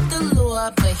shootouts with the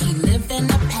law, but he lived in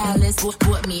a palace.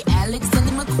 Bought me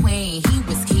Alexander McQueen, he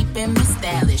was keeping me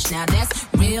stylish. Now that's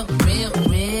real, real,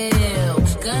 real.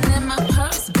 Gun in my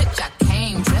purse, bitch, I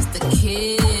came dressed to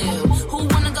kill. Who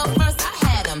wanna go first? I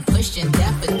had him pushing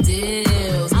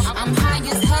daffodils. I'm high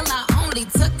as hell, I only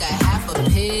took a half a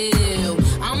pill.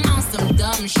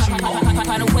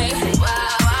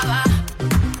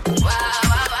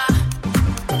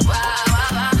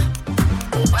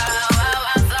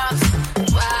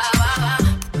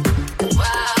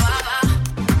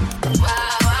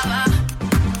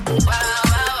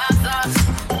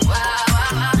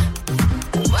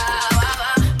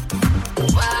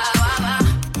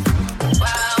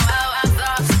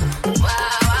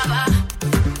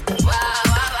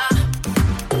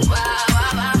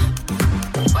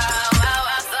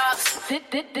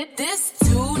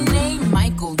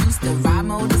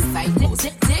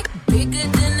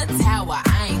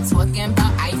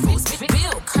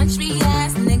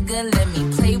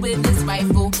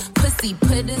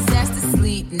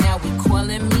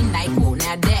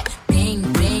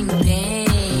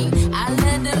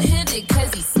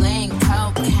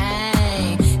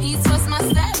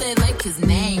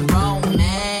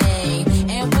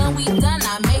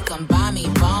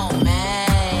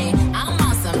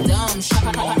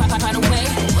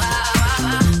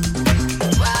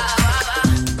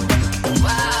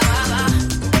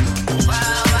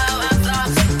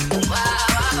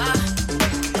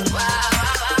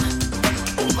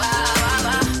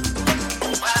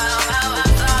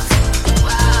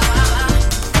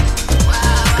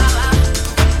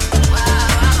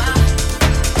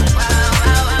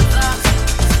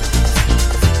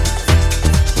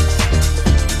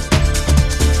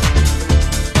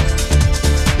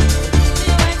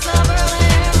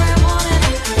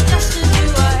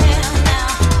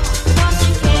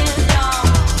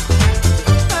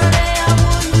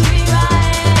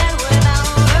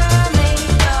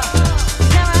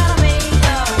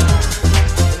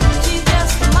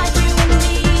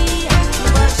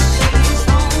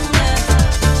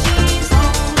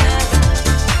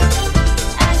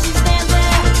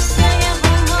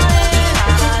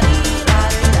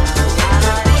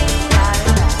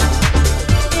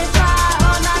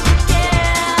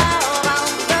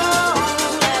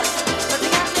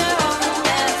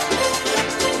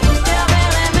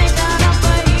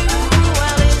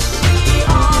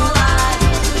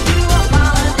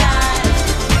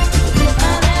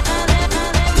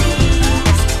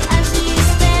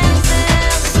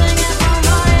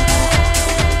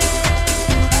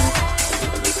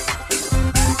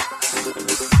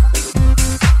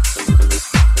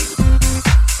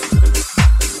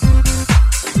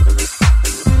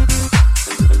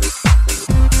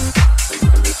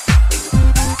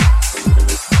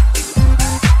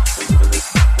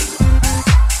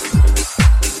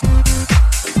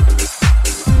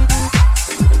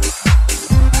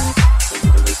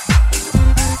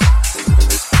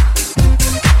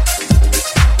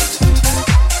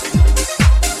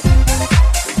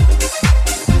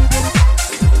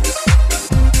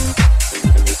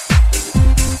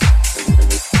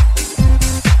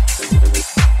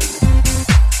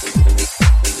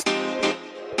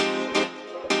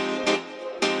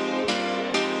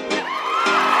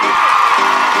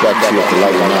 Back to you at the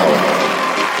light of an hour.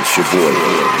 It's your boy,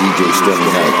 DJ Stormy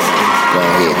Night. Go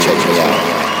ahead, check me out.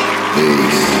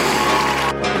 Peace.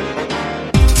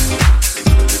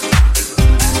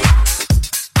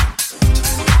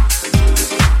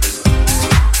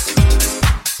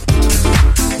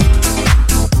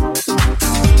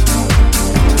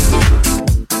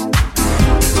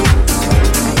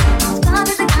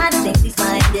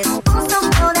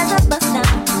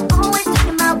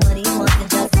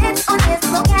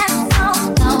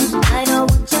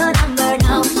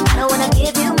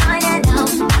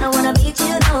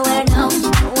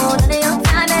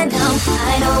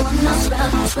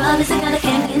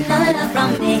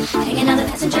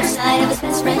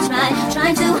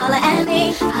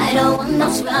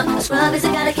 Scrub is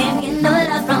a guy that can't get no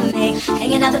love from me.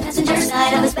 Hanging out the passenger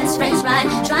side of his best friend's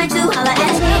ride, trying to holler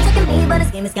at me. Taking me, but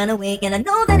his game is kinda weak, and I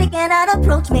know that he cannot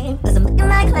approach me. Cause I'm looking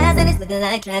like class and he's looking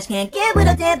like trash. Can't get with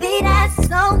a deadbeat ass.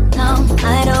 So no,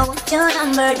 I don't want your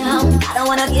number, no. I don't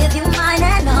wanna give you mine,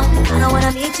 and no, I don't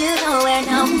wanna meet you nowhere,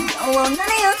 no. Don't want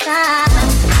none of your time.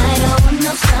 I don't want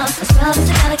no scrub. A scrub is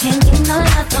a guy that can't get no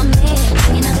love from me.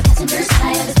 Hanging out the passenger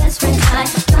side of his best friend's ride,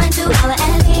 trying to holler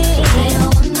at me. I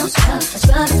don't want no scrub. A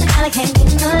scrub is a guy that can't get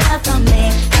no love from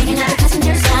me. Hanging out the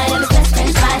passenger side of his best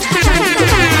friend's ride, trying to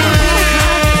holler at me.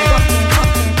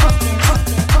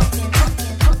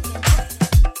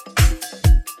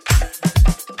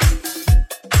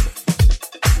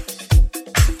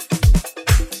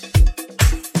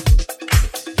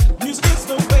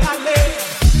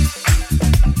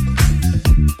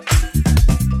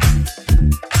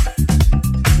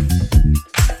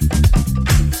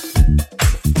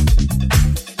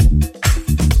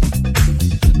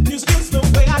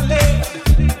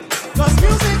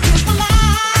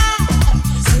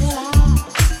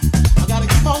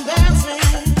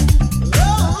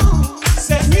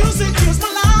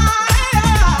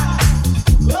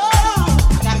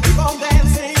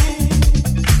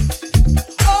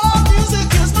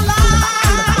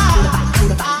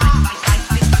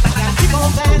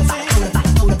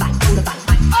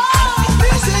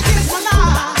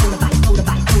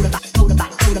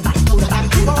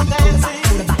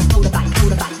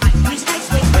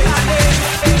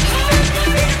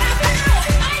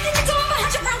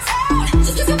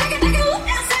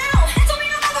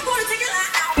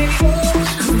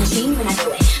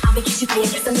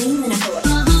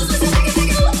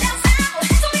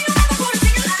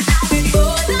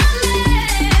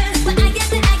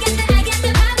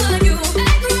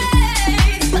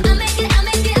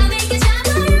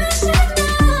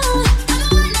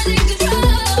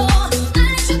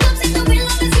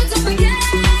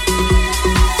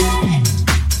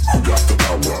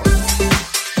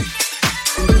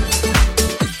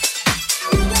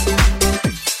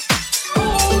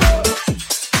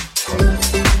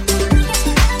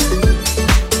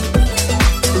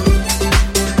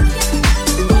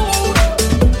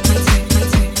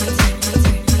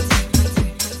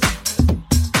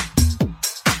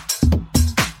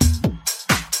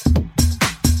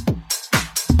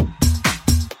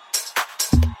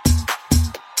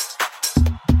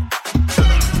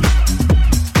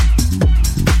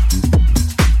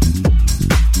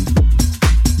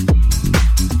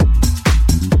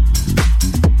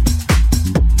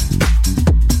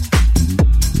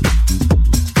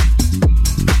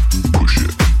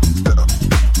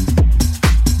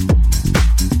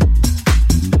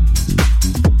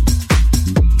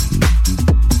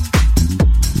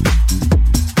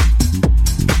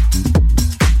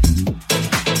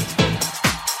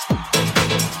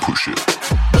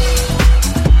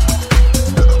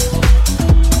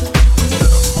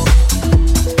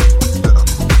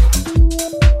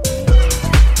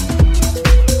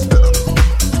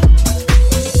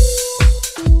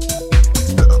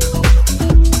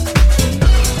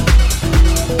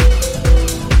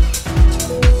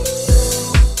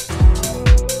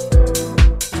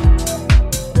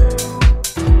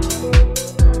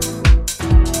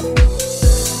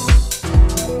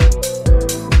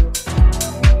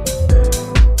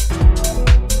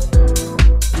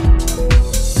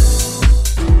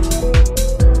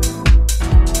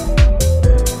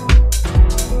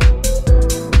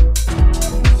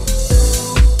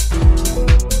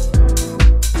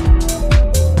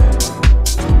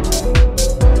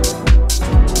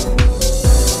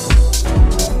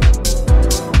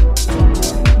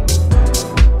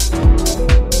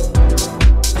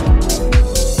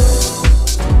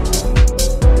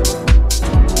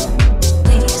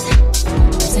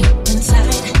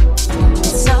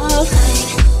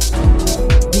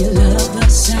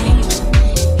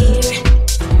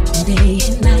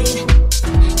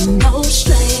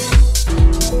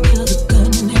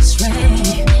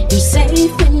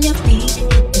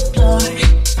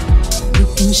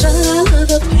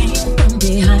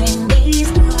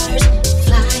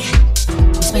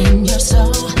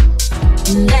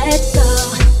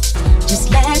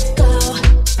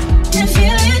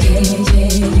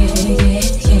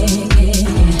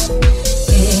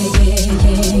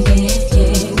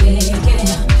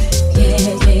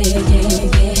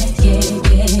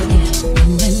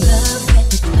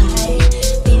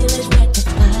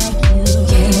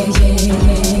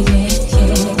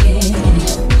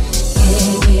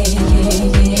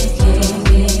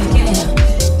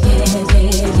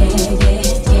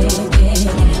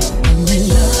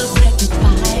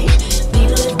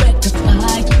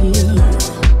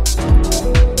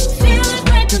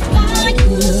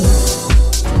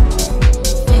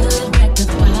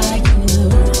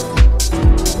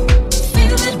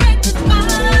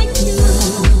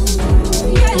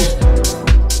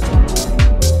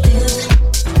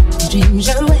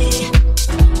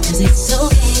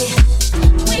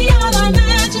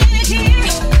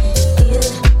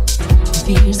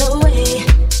 fears away.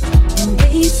 And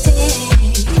they say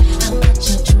how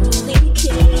much I truly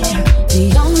care.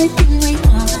 The only thing we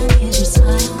want is your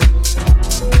smile.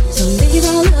 So leave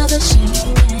all of the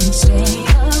shame and stay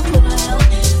a while.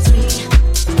 Free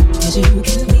as you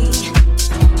can be.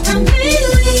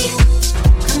 Completely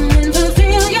come and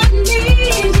fulfill your needs.